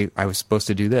thought I was supposed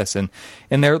to do this. And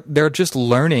they're just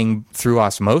learning through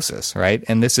osmosis, right?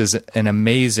 And this is an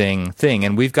amazing thing.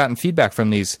 And we've gotten feedback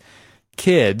from these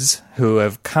kids who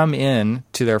have come in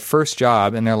to their first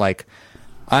job, and they're like,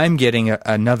 I'm getting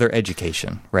another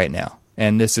education right now.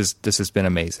 And this has been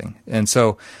amazing. And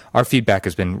so our feedback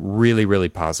has been really, really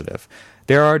positive.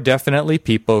 There are definitely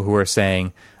people who are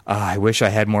saying, I wish I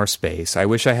had more space. I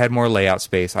wish I had more layout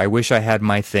space. I wish I had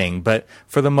my thing. But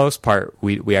for the most part,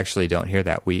 we actually don't hear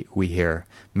that. We hear,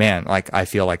 man, like, I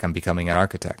feel like I'm becoming an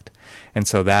architect. And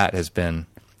so that has been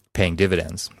paying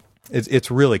dividends.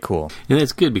 It's really cool. And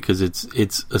it's good because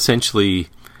it's essentially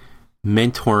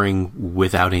mentoring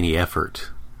without any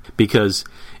effort, because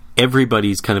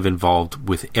everybody's kind of involved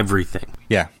with everything.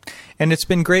 Yeah. And it's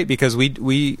been great because we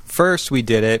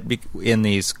did it in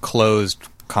these closed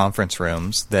conference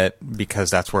rooms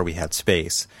because that's where we had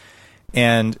space.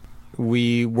 And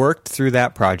we worked through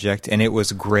that project, and it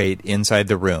was great inside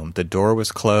the room. The door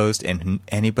was closed, and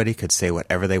anybody could say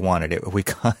whatever they wanted. We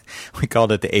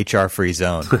called it the HR free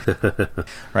zone,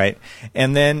 right?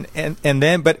 And then,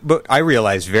 but I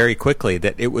realized very quickly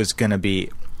that it was going to be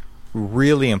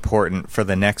really important for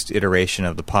the next iteration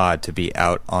of the pod to be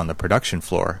out on the production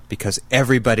floor, because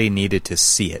everybody needed to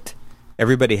see it.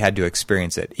 Everybody had to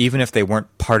experience it. Even if they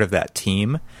weren't part of that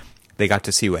team, they got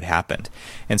to see what happened.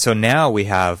 And so now we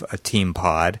have a team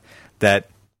pod that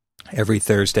every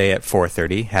Thursday at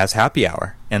 4:30 has happy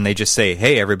hour. And they just say,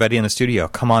 hey, everybody in the studio,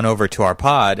 come on over to our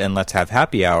pod and let's have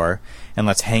happy hour and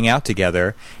let's hang out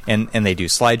together. And they do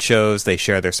slideshows. They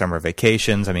share their summer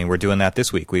vacations. I mean, we're doing that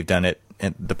this week. We've done it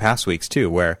in the past weeks too,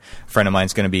 where a friend of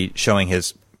mine's going to be showing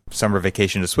his summer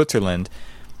vacation to Switzerland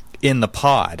in the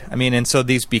pod. I mean, and so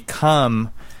these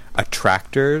become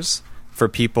attractors for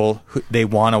people who they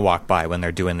want to walk by when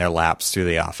they're doing their laps through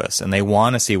the office, and they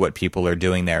want to see what people are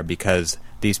doing there because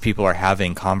these people are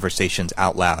having conversations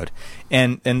out loud.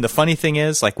 And the funny thing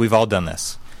is, like, we've all done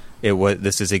this.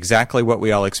 This is exactly what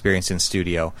we all experienced in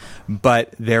studio,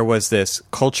 but there was this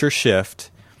culture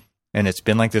shift. And it's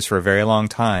been like this for a very long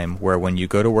time, where when you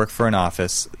go to work for an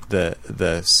office,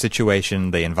 the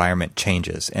situation, the environment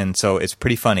changes. And so it's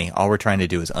pretty funny. All we're trying to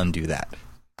do is undo that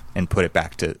and put it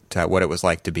back to what it was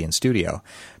like to be in studio,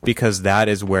 because that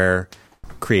is where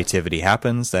creativity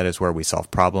happens. That is where we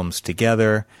solve problems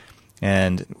together.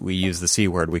 And we use the C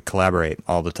word. We collaborate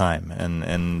all the time.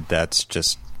 And that's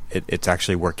just, it's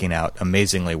actually working out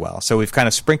amazingly well. So we've kind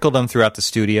of sprinkled them throughout the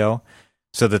studio,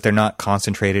 so that they're not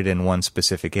concentrated in one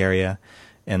specific area.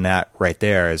 And that right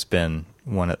there has been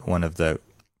one of the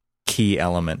key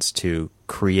elements to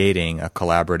creating a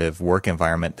collaborative work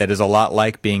environment that is a lot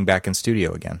like being back in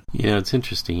studio again. Yeah, it's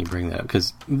interesting you bring that up,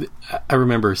 because I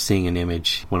remember seeing an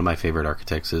image. One of my favorite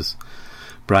architects is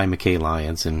Brian McKay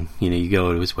Lyons, and you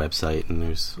go to his website and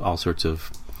there's all sorts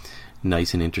of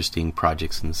nice and interesting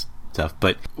projects and stuff.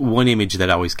 But one image that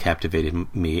always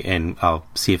captivated me, and I'll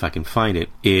see if I can find it,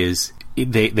 is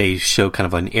they show kind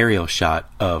of an aerial shot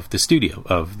of the studio,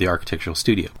 of the architectural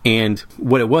studio. And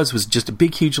what it was just a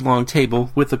big, huge, long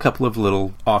table with a couple of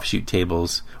little offshoot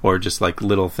tables, or just like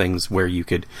little things where you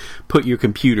could put your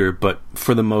computer. But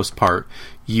for the most part,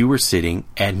 you were sitting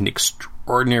at an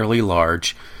extraordinarily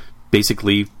large,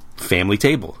 basically family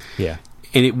table. Yeah.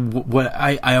 And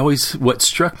what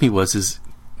struck me was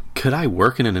could I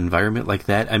work in an environment like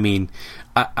that? I mean,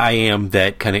 I am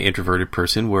that kind of introverted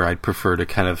person where I'd prefer to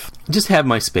kind of just have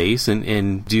my space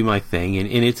and do my thing.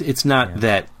 And it's not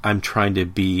that I'm trying to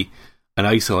be an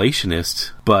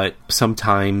isolationist, but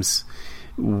sometimes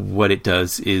what it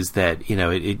does is that,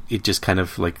 it just kind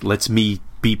of like lets me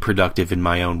be productive in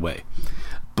my own way.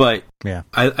 But Yeah.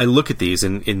 I look at these,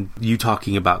 and you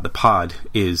talking about the pod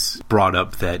is brought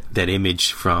up that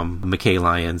image from McKay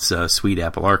Lyons' Sweet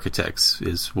Apple Architects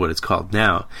is what it's called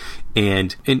now.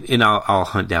 And I'll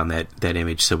hunt down that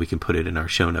image so we can put it in our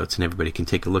show notes and everybody can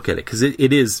take a look at it. Because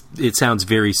it sounds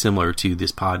very similar to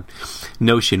this pod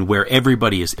notion where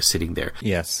everybody is sitting there.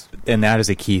 Yes. And that is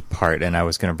a key part. And I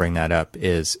was going to bring that up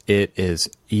is it is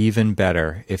even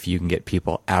better if you can get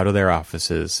people out of their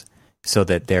offices so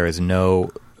that there is no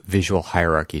visual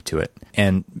hierarchy to it.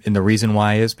 And the reason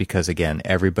why is because, again,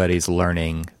 everybody's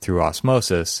learning through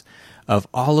osmosis of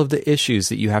all of the issues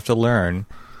that you have to learn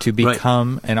to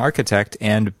become an architect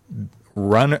and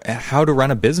how to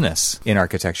run a business in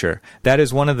architecture. That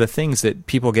is one of the things that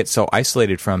people get so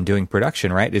isolated from doing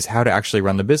production, right? Is how to actually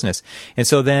run the business. And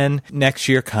so then next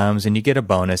year comes and you get a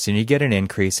bonus and you get an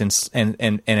increase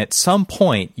and at some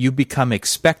point you become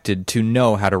expected to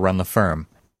know how to run the firm.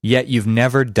 Yet you've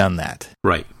never done that.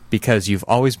 Right. Because you've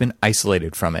always been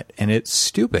isolated from it. And it's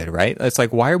stupid, right? It's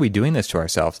like, why are we doing this to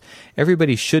ourselves?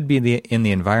 Everybody should be in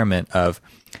the environment of,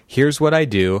 here's what I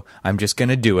do. I'm just going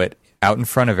to do it out in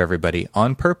front of everybody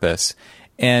on purpose.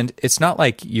 And it's not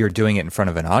like you're doing it in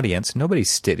front of an audience. Nobody's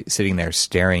sitting there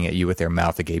staring at you with their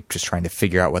mouth agape, just trying to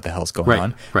figure out what the hell's going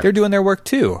on. Right. They're doing their work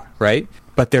too, right?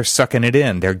 But they're sucking it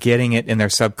in. They're getting it in their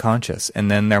subconscious.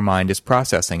 And then their mind is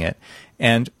processing it.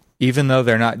 And even though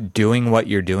they're not doing what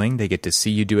you're doing, they get to see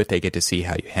you do it. They get to see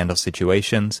how you handle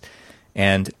situations.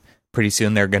 And pretty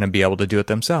soon they're going to be able to do it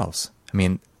themselves. I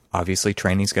mean, obviously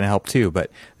training's going to help too, but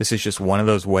this is just one of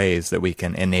those ways that we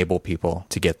can enable people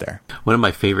to get there. One of my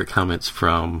favorite comments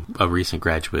from a recent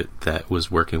graduate that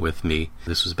was working with me,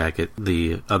 this was back at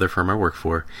the other firm I worked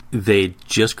for. They'd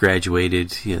just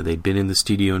graduated, they'd been in the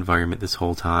studio environment this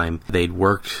whole time. They'd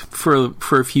worked for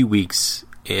a few weeks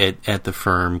at the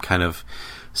firm, kind of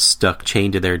stuck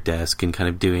chained to their desk and kind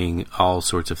of doing all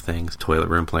sorts of things, toilet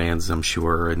room plans, I'm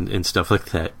sure, and stuff like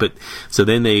that. But so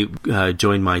then they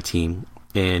joined my team,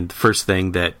 and the first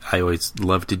thing that I always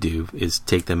love to do is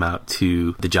take them out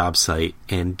to the job site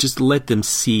and just let them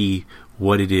see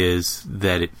what it is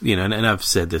that and I've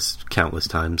said this countless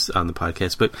times on the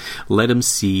podcast, but let them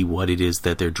see what it is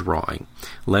that they're drawing.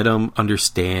 Let them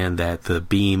understand that the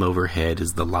beam overhead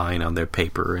is the line on their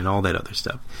paper and all that other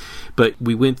stuff. But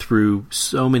we went through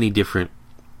so many different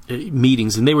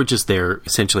meetings, and they were just there.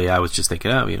 Essentially, I was just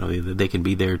thinking, they can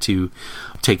be there to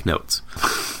take notes.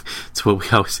 It's what we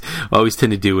always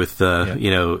tend to do with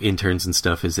interns and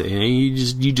stuff. Is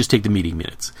you just take the meeting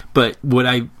minutes. But what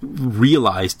I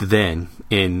realized then,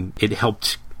 and it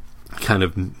helped kind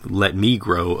of let me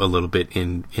grow a little bit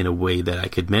in a way that I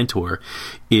could mentor,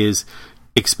 is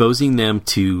exposing them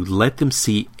to let them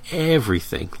see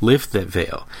everything, lift that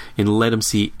veil, and let them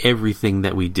see everything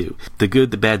that we do. The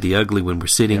good, the bad, the ugly. When we're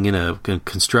sitting in a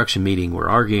construction meeting, we're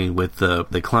arguing with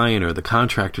the client or the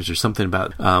contractors or something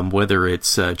about whether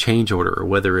it's a change order or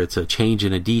whether it's a change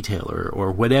in a detail or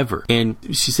whatever. And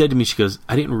she said to me, she goes,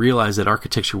 I didn't realize that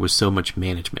architecture was so much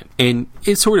management. And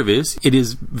it sort of is. It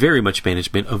is very much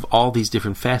management of all these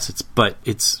different facets, but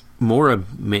it's more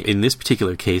in this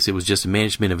particular case, it was just a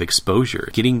management of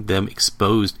exposure, getting them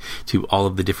exposed to all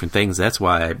of the different things. That's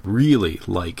why I really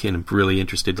like and am really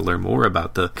interested to learn more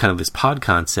about the kind of this pod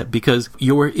concept, because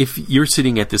if you're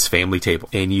sitting at this family table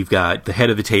and you've got the head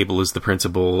of the table is the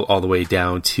principal all the way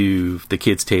down to the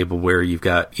kids table where you've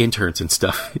got interns and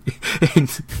stuff and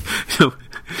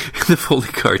the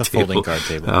folding card table.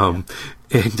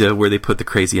 And where they put the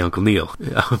crazy Uncle Neil.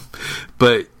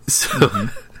 But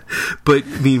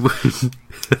I mean,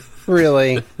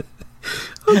 really,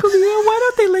 Uncle Neil, why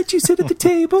don't they let you sit at the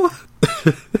table?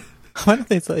 Why don't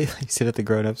they let you sit at the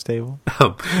grown-ups table?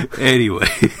 Anyway,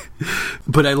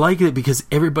 but I like it because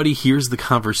everybody hears the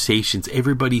conversations.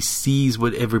 Everybody sees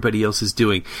what everybody else is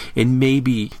doing. And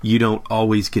maybe you don't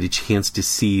always get a chance to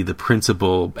see the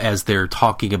principal as they're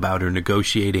talking about or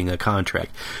negotiating a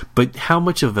contract. But how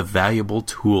much of a valuable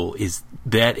tool is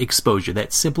that exposure,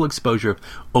 that simple exposure of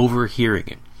overhearing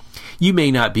it? You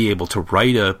may not be able to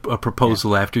write a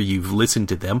proposal after you've listened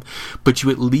to them, but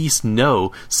you at least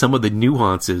know some of the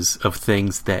nuances of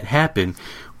things that happen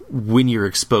when you're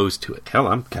exposed to it. Hell,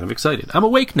 I'm kind of excited. I'm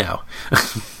awake now.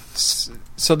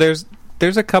 So there's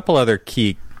a couple other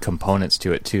key components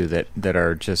to it too that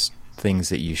are just things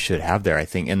that you should have there, I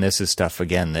think. And this is stuff,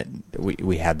 again, that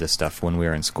we had this stuff when we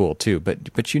were in school too.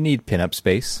 But you need pinup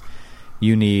space.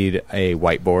 You need a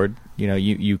whiteboard.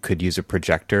 You could use a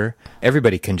projector.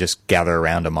 Everybody can just gather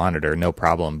around a monitor, no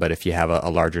problem. But if you have a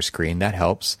larger screen, that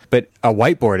helps. But a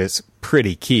whiteboard is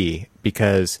pretty key,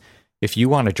 because if you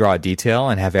want to draw a detail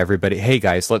and have everybody, hey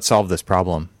guys, let's solve this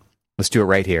problem. Let's do it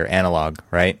right here, analog,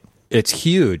 right? It's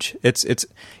huge. It's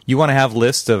you want to have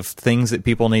lists of things that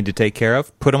people need to take care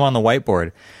of, put them on the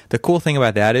whiteboard. The cool thing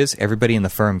about that is everybody in the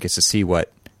firm gets to see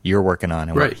what you're working on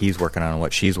and what he's working on and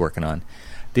what she's working on.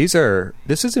 This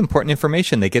is important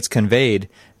information that gets conveyed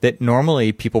that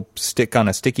normally people stick on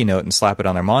a sticky note and slap it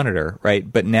on their monitor,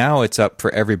 right? But now it's up for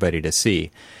everybody to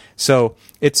see. So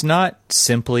it's not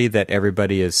simply that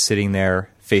everybody is sitting there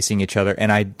facing each other.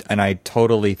 And I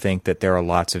totally think that there are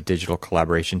lots of digital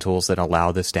collaboration tools that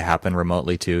allow this to happen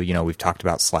remotely too. You know, we've talked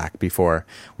about Slack before.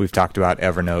 We've talked about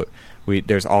Evernote.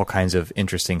 There's all kinds of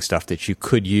interesting stuff that you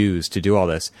could use to do all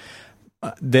this.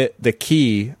 The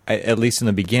key, at least in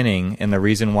the beginning, and the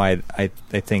reason why I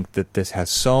think that this has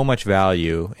so much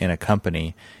value in a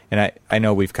company, and I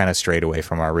know we've kind of strayed away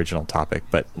from our original topic,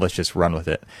 but let's just run with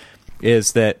it,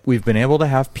 is that we've been able to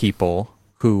have people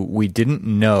who we didn't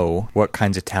know what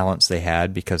kinds of talents they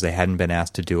had because they hadn't been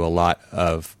asked to do a lot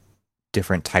of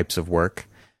different types of work,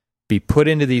 be put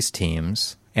into these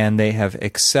teams, and they have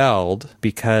excelled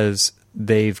because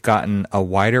they've gotten a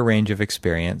wider range of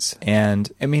experience.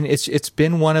 And I mean, it's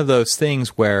been one of those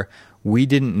things where we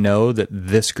didn't know that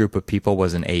this group of people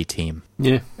was an A team.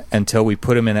 Yeah. Until we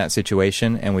put them in that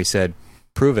situation and we said,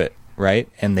 prove it. Right?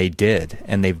 And they did.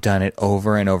 And they've done it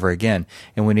over and over again.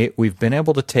 And we've been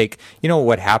able to take, you know,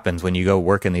 what happens when you go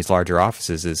work in these larger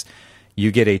offices is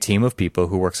you get a team of people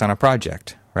who works on a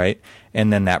project, right?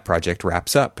 And then that project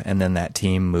wraps up. And then that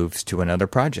team moves to another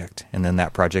project. And then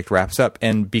that project wraps up.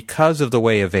 And because of the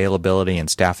way availability and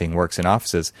staffing works in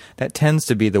offices, that tends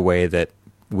to be the way that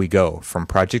we go from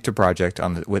project to project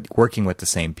working with the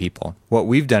same people. What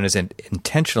we've done is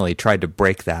intentionally tried to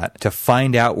break that, to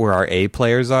find out where our A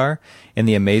players are. And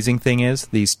the amazing thing is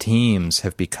these teams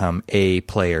have become A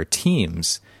player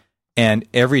teams. And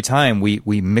every time we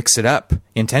mix it up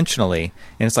intentionally,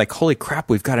 and it's like, holy crap,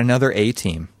 we've got another A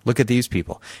team. Look at these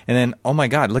people. And then, oh my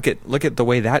God, look at the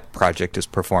way that project is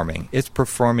performing. It's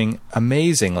performing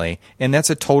amazingly. And that's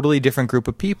a totally different group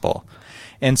of people.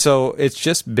 And so it's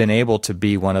just been able to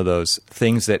be one of those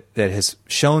things that has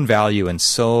shown value in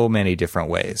so many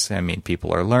different ways. I mean,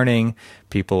 people are learning,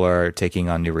 people are taking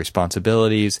on new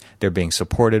responsibilities, they're being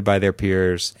supported by their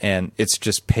peers, and it's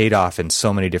just paid off in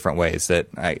so many different ways that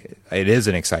it is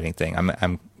an exciting thing.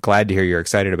 I'm glad to hear you're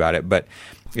excited about it, but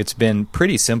it's been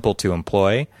pretty simple to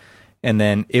employ and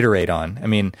then iterate on. I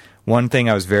mean, one thing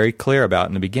I was very clear about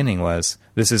in the beginning was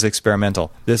this is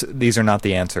experimental. These are not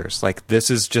the answers. Like, this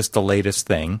is just the latest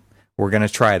thing. We're going to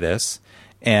try this.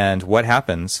 And what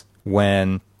happens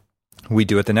when we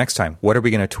do it the next time? What are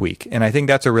we going to tweak? And I think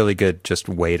that's a really good just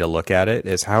way to look at it,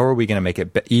 is how are we going to make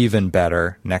it even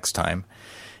better next time?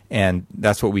 And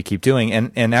that's what we keep doing.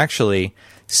 And actually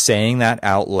saying that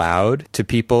out loud to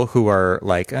people who are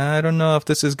like, I don't know if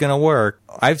this is going to work.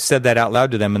 I've said that out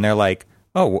loud to them and they're like,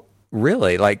 oh,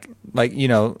 really? Like, you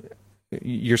know,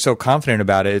 you're so confident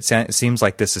about it. It seems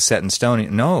like this is set in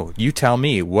stone. No, you tell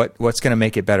me what's going to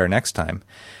make it better next time.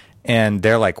 And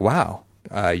they're like, wow,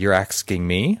 you're asking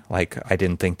me? Like, I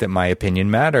didn't think that my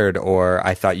opinion mattered, or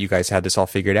I thought you guys had this all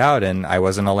figured out and I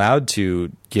wasn't allowed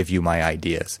to give you my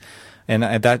ideas. And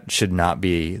that should not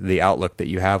be the outlook that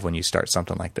you have when you start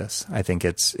something like this. I think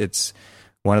it's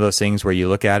one of those things where you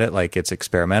look at it like it's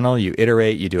experimental, you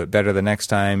iterate, you do it better the next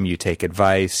time, you take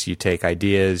advice, you take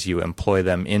ideas, you employ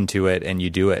them into it, and you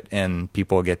do it. And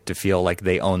people get to feel like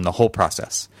they own the whole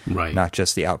process, right? Not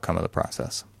just the outcome of the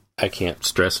process. I can't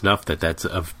stress enough that that's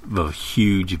a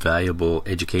huge, valuable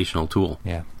educational tool.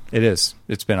 Yeah, it is.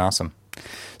 It's been awesome.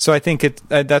 So I think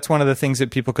that's one of the things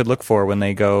that people could look for when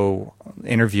they go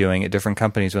interviewing at different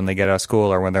companies when they get out of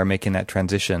school or when they're making that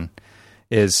transition,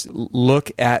 is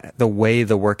look at the way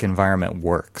the work environment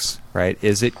works, right?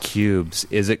 Is it cubes?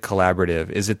 Is it collaborative?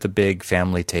 Is it the big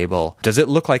family table? Does it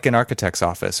look like an architect's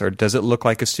office, or does it look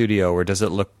like a studio, or does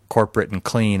it look corporate and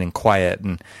clean and quiet?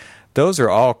 And those are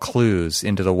all clues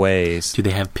into the ways. Do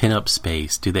they have pin-up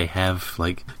space? Do they have,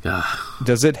 like...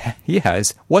 Does it... Yeah.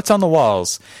 What's on the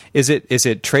walls? Is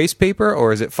it trace paper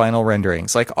or is it final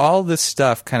renderings? Like, all this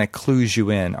stuff kind of clues you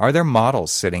in. Are there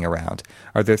models sitting around?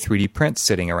 Are there 3D prints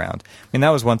sitting around? I mean, that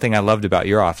was one thing I loved about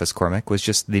your office, Cormac, was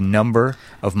just the number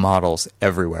of models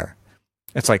everywhere.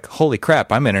 It's like, holy crap,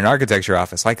 I'm in an architecture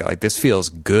office. Like this feels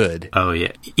good. Oh,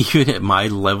 yeah. Even at my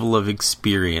level of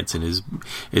experience, and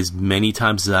as many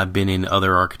times as I've been in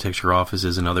other architecture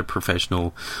offices and other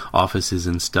professional offices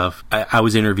and stuff, I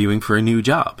was interviewing for a new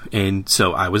job. And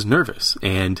so I was nervous.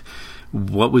 And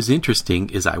what was interesting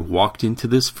is I walked into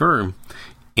this firm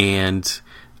and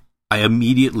I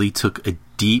immediately took a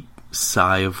deep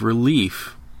sigh of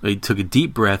relief. I took a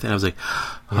deep breath and I was like,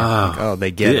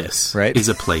 they get this it, right? is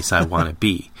a place I want to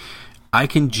be. I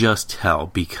can just tell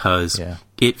because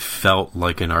it felt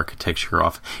like an architecture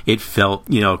off. It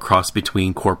felt, a cross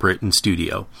between corporate and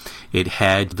studio. It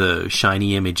had the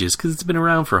shiny images because it's been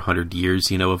around for 100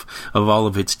 years, of all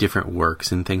of its different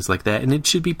works and things like that. And it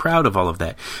should be proud of all of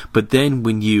that. But then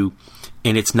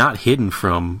and it's not hidden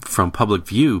from public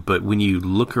view, but when you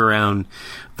look around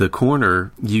the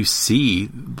corner, you see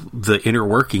the inner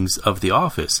workings of the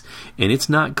office, and it's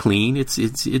not clean. It's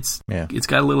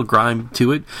got a little grime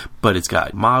to it, but it's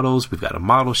got models. We've got a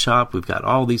model shop. We've got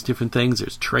all these different things.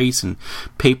 There's trace and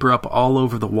paper up all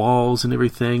over the walls and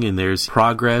everything, and there's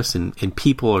progress, and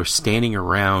people are standing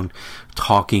around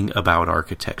talking about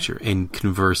architecture and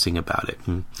conversing about it.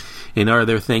 And are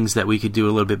there things that we could do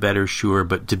a little bit better? Sure,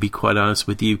 but to be quite honest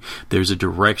with you, there's a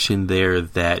direction there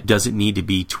that doesn't need to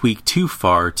be tweaked too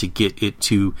far to get it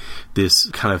to this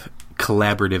kind of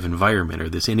collaborative environment or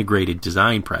this integrated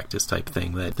design practice type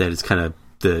thing that is kind of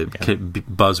the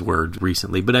buzzword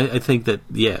recently. But I think that,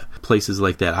 places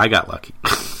like that, I got lucky.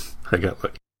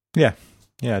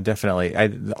 Yeah,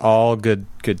 definitely. All good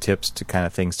tips to kind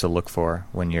of things to look for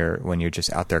when you're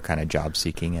just out there kind of job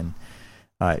seeking and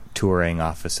touring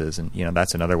offices, and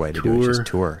that's another way to do it. Just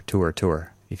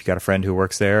tour. If you got a friend who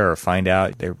works there, or find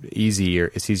out,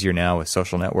 it's easier now with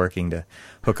social networking to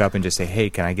hook up and just say, hey,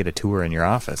 can I get a tour in your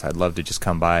office? I'd love to just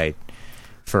come by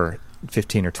for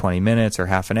 15 or 20 minutes or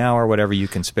half an hour, whatever you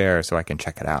can spare, so I can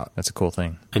check it out. That's a cool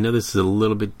thing. I know this is a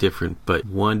little bit different, but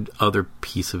one other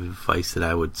piece of advice that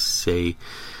I would say,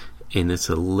 and it's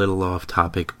a little off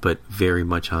topic, but very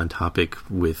much on topic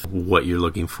with what you're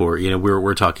looking for.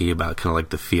 We're talking about kind of like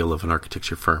the feel of an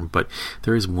architecture firm, but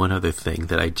there is one other thing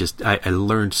that I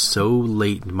learned so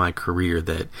late in my career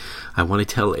that I want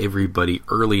to tell everybody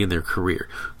early in their career.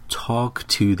 Talk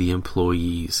to the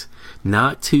employees,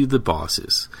 not to the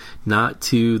bosses, not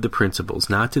to the principals,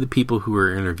 not to the people who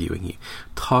are interviewing you.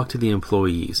 Talk to the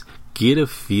employees. Get a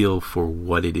feel for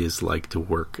what it is like to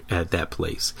work at that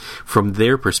place from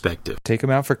their perspective. Take them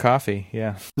out for coffee.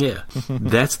 Yeah.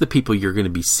 That's the people you're going to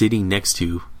be sitting next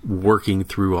to, working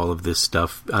through all of this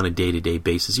stuff on a day-to-day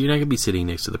basis. You're not going to be sitting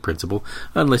next to the principal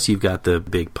unless you've got the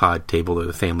big pod table or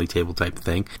the family table type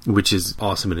thing, which is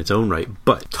awesome in its own right.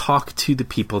 But talk to the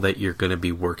people that you're going to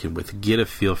be working with. Get a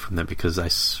feel from them, because I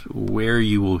swear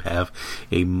you will have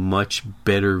a much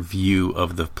better view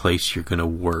of the place you're going to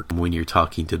work when you're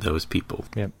talking to those people.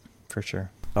 Yep, for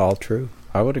sure. All true.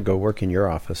 I want to go work in your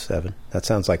office, Evan. That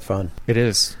sounds like fun. It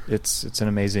is. It's an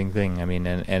amazing thing. I mean,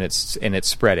 and it's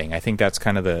spreading. I think that's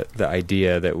kind of the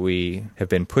idea that we have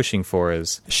been pushing for,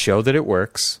 is show that it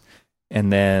works,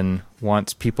 and then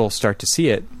once people start to see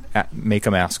it, make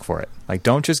them ask for it. Like,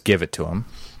 don't just give it to them.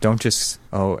 Don't just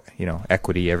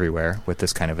equity everywhere with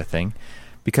this kind of a thing,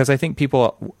 because I think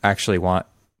people actually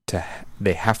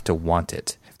they have to want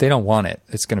it. They don't want it,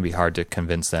 it's going to be hard to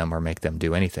convince them or make them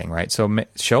do anything, right? So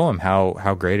show them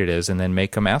how great it is, and then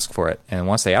make them ask for it. And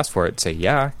once they ask for it, say,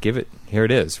 yeah, give it, here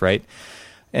it is, right?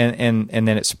 And then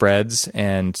it spreads,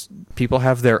 and people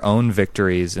have their own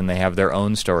victories, and they have their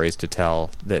own stories to tell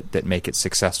that make it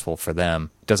successful for them.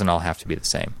 It doesn't all have to be the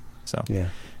same. So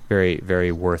very,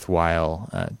 very worthwhile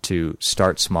to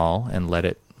start small and let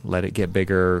it get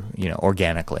bigger,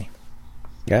 organically.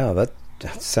 Yeah, that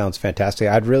sounds fantastic.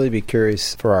 I'd really be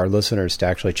curious for our listeners to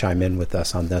actually chime in with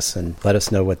us on this and let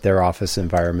us know what their office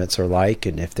environments are like,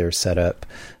 and if they're set up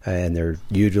and they're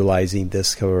utilizing this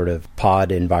sort of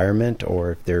pod environment,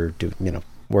 or if they're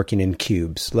working in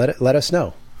cubes. Let us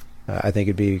know. I think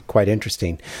it'd be quite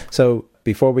interesting. So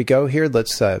before we go here,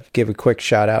 let's give a quick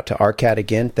shout out to ARCAT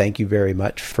again. Thank you very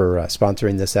much for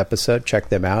sponsoring this episode. Check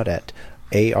them out at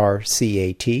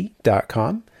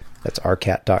arcat.com. That's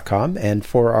arcat.com. And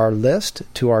for our list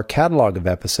to our catalog of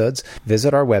episodes,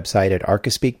 visit our website at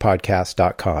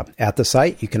archispeakpodcast.com. At the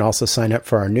site, you can also sign up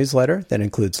for our newsletter that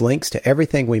includes links to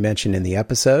everything we mentioned in the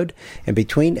episode. And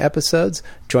between episodes,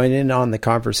 join in on the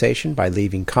conversation by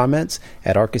leaving comments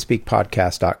at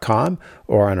archispeakpodcast.com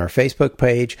or on our Facebook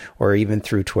page, or even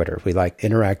through Twitter. We like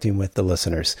interacting with the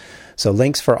listeners. So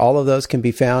links for all of those can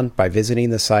be found by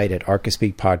visiting the site at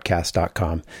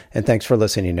archispeakpodcast.com. And thanks for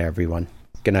listening, everyone.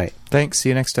 Good night. Thanks. See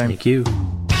you next time. Thank you.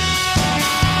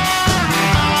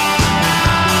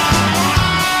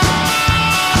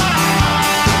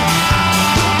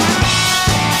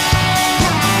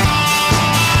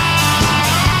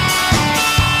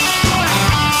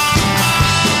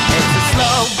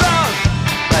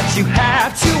 You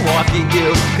have to walk it,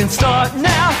 you can start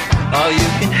now, or you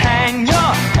can hang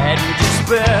your head in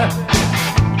despair.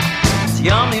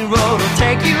 The only road will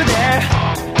take you there.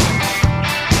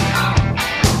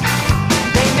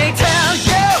 They may tell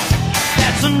you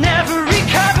that you'll never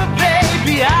recover,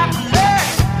 baby. I've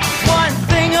learned one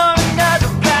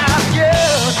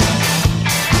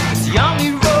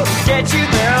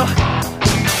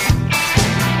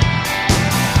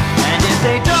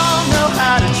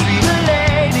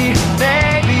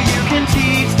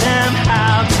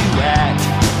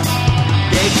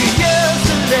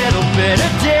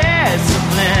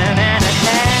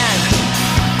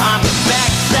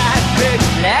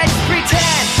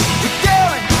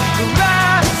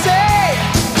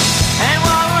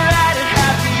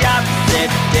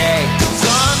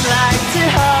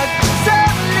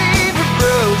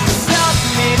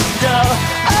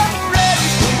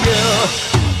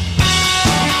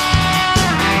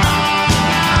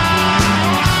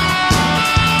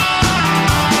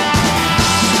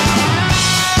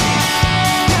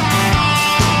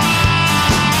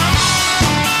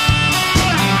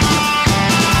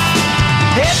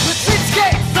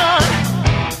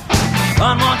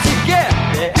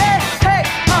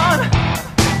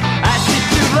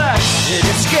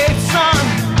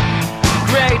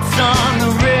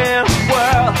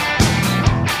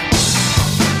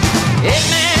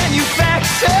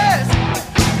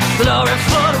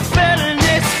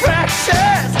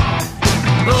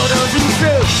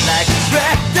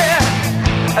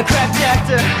a cracked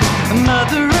actor, a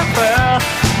mother of pearl.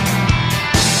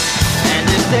 And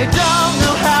if they don't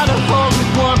know how to hold a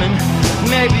woman,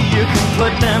 maybe you can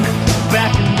put them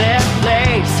back in their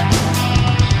place.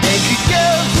 They could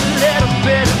use a little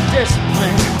bit of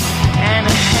discipline and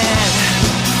a hand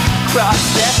across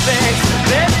their face.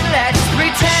 Baby, let's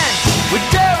pretend we're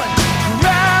doing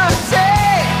karate,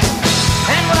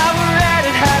 and while we're at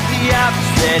it, have the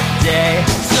opposite day.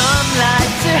 Some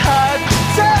like to hug,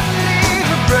 some leave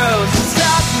a bruise, and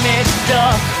stop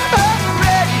mid-door. I'm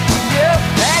ready for you.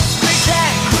 Let's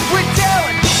pretend we're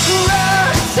doing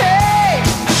karate,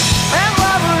 and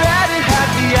while we're at it,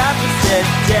 have the opposite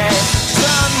day.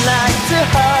 Some like to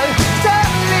hug,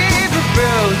 some leave a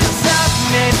bruise, and stop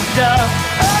mid-door.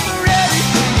 I'm ready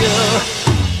for you.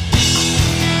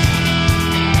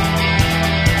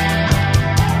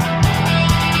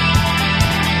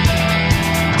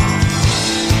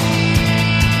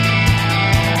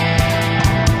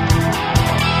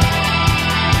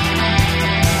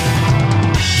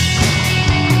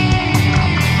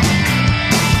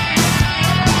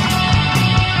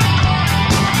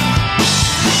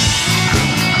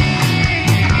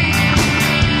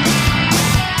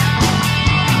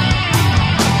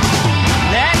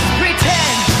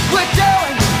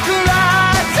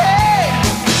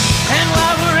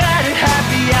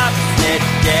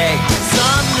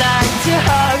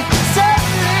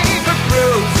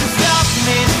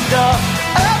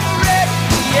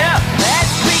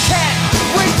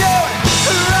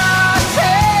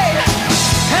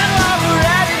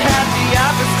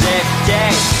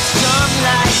 Some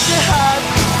like to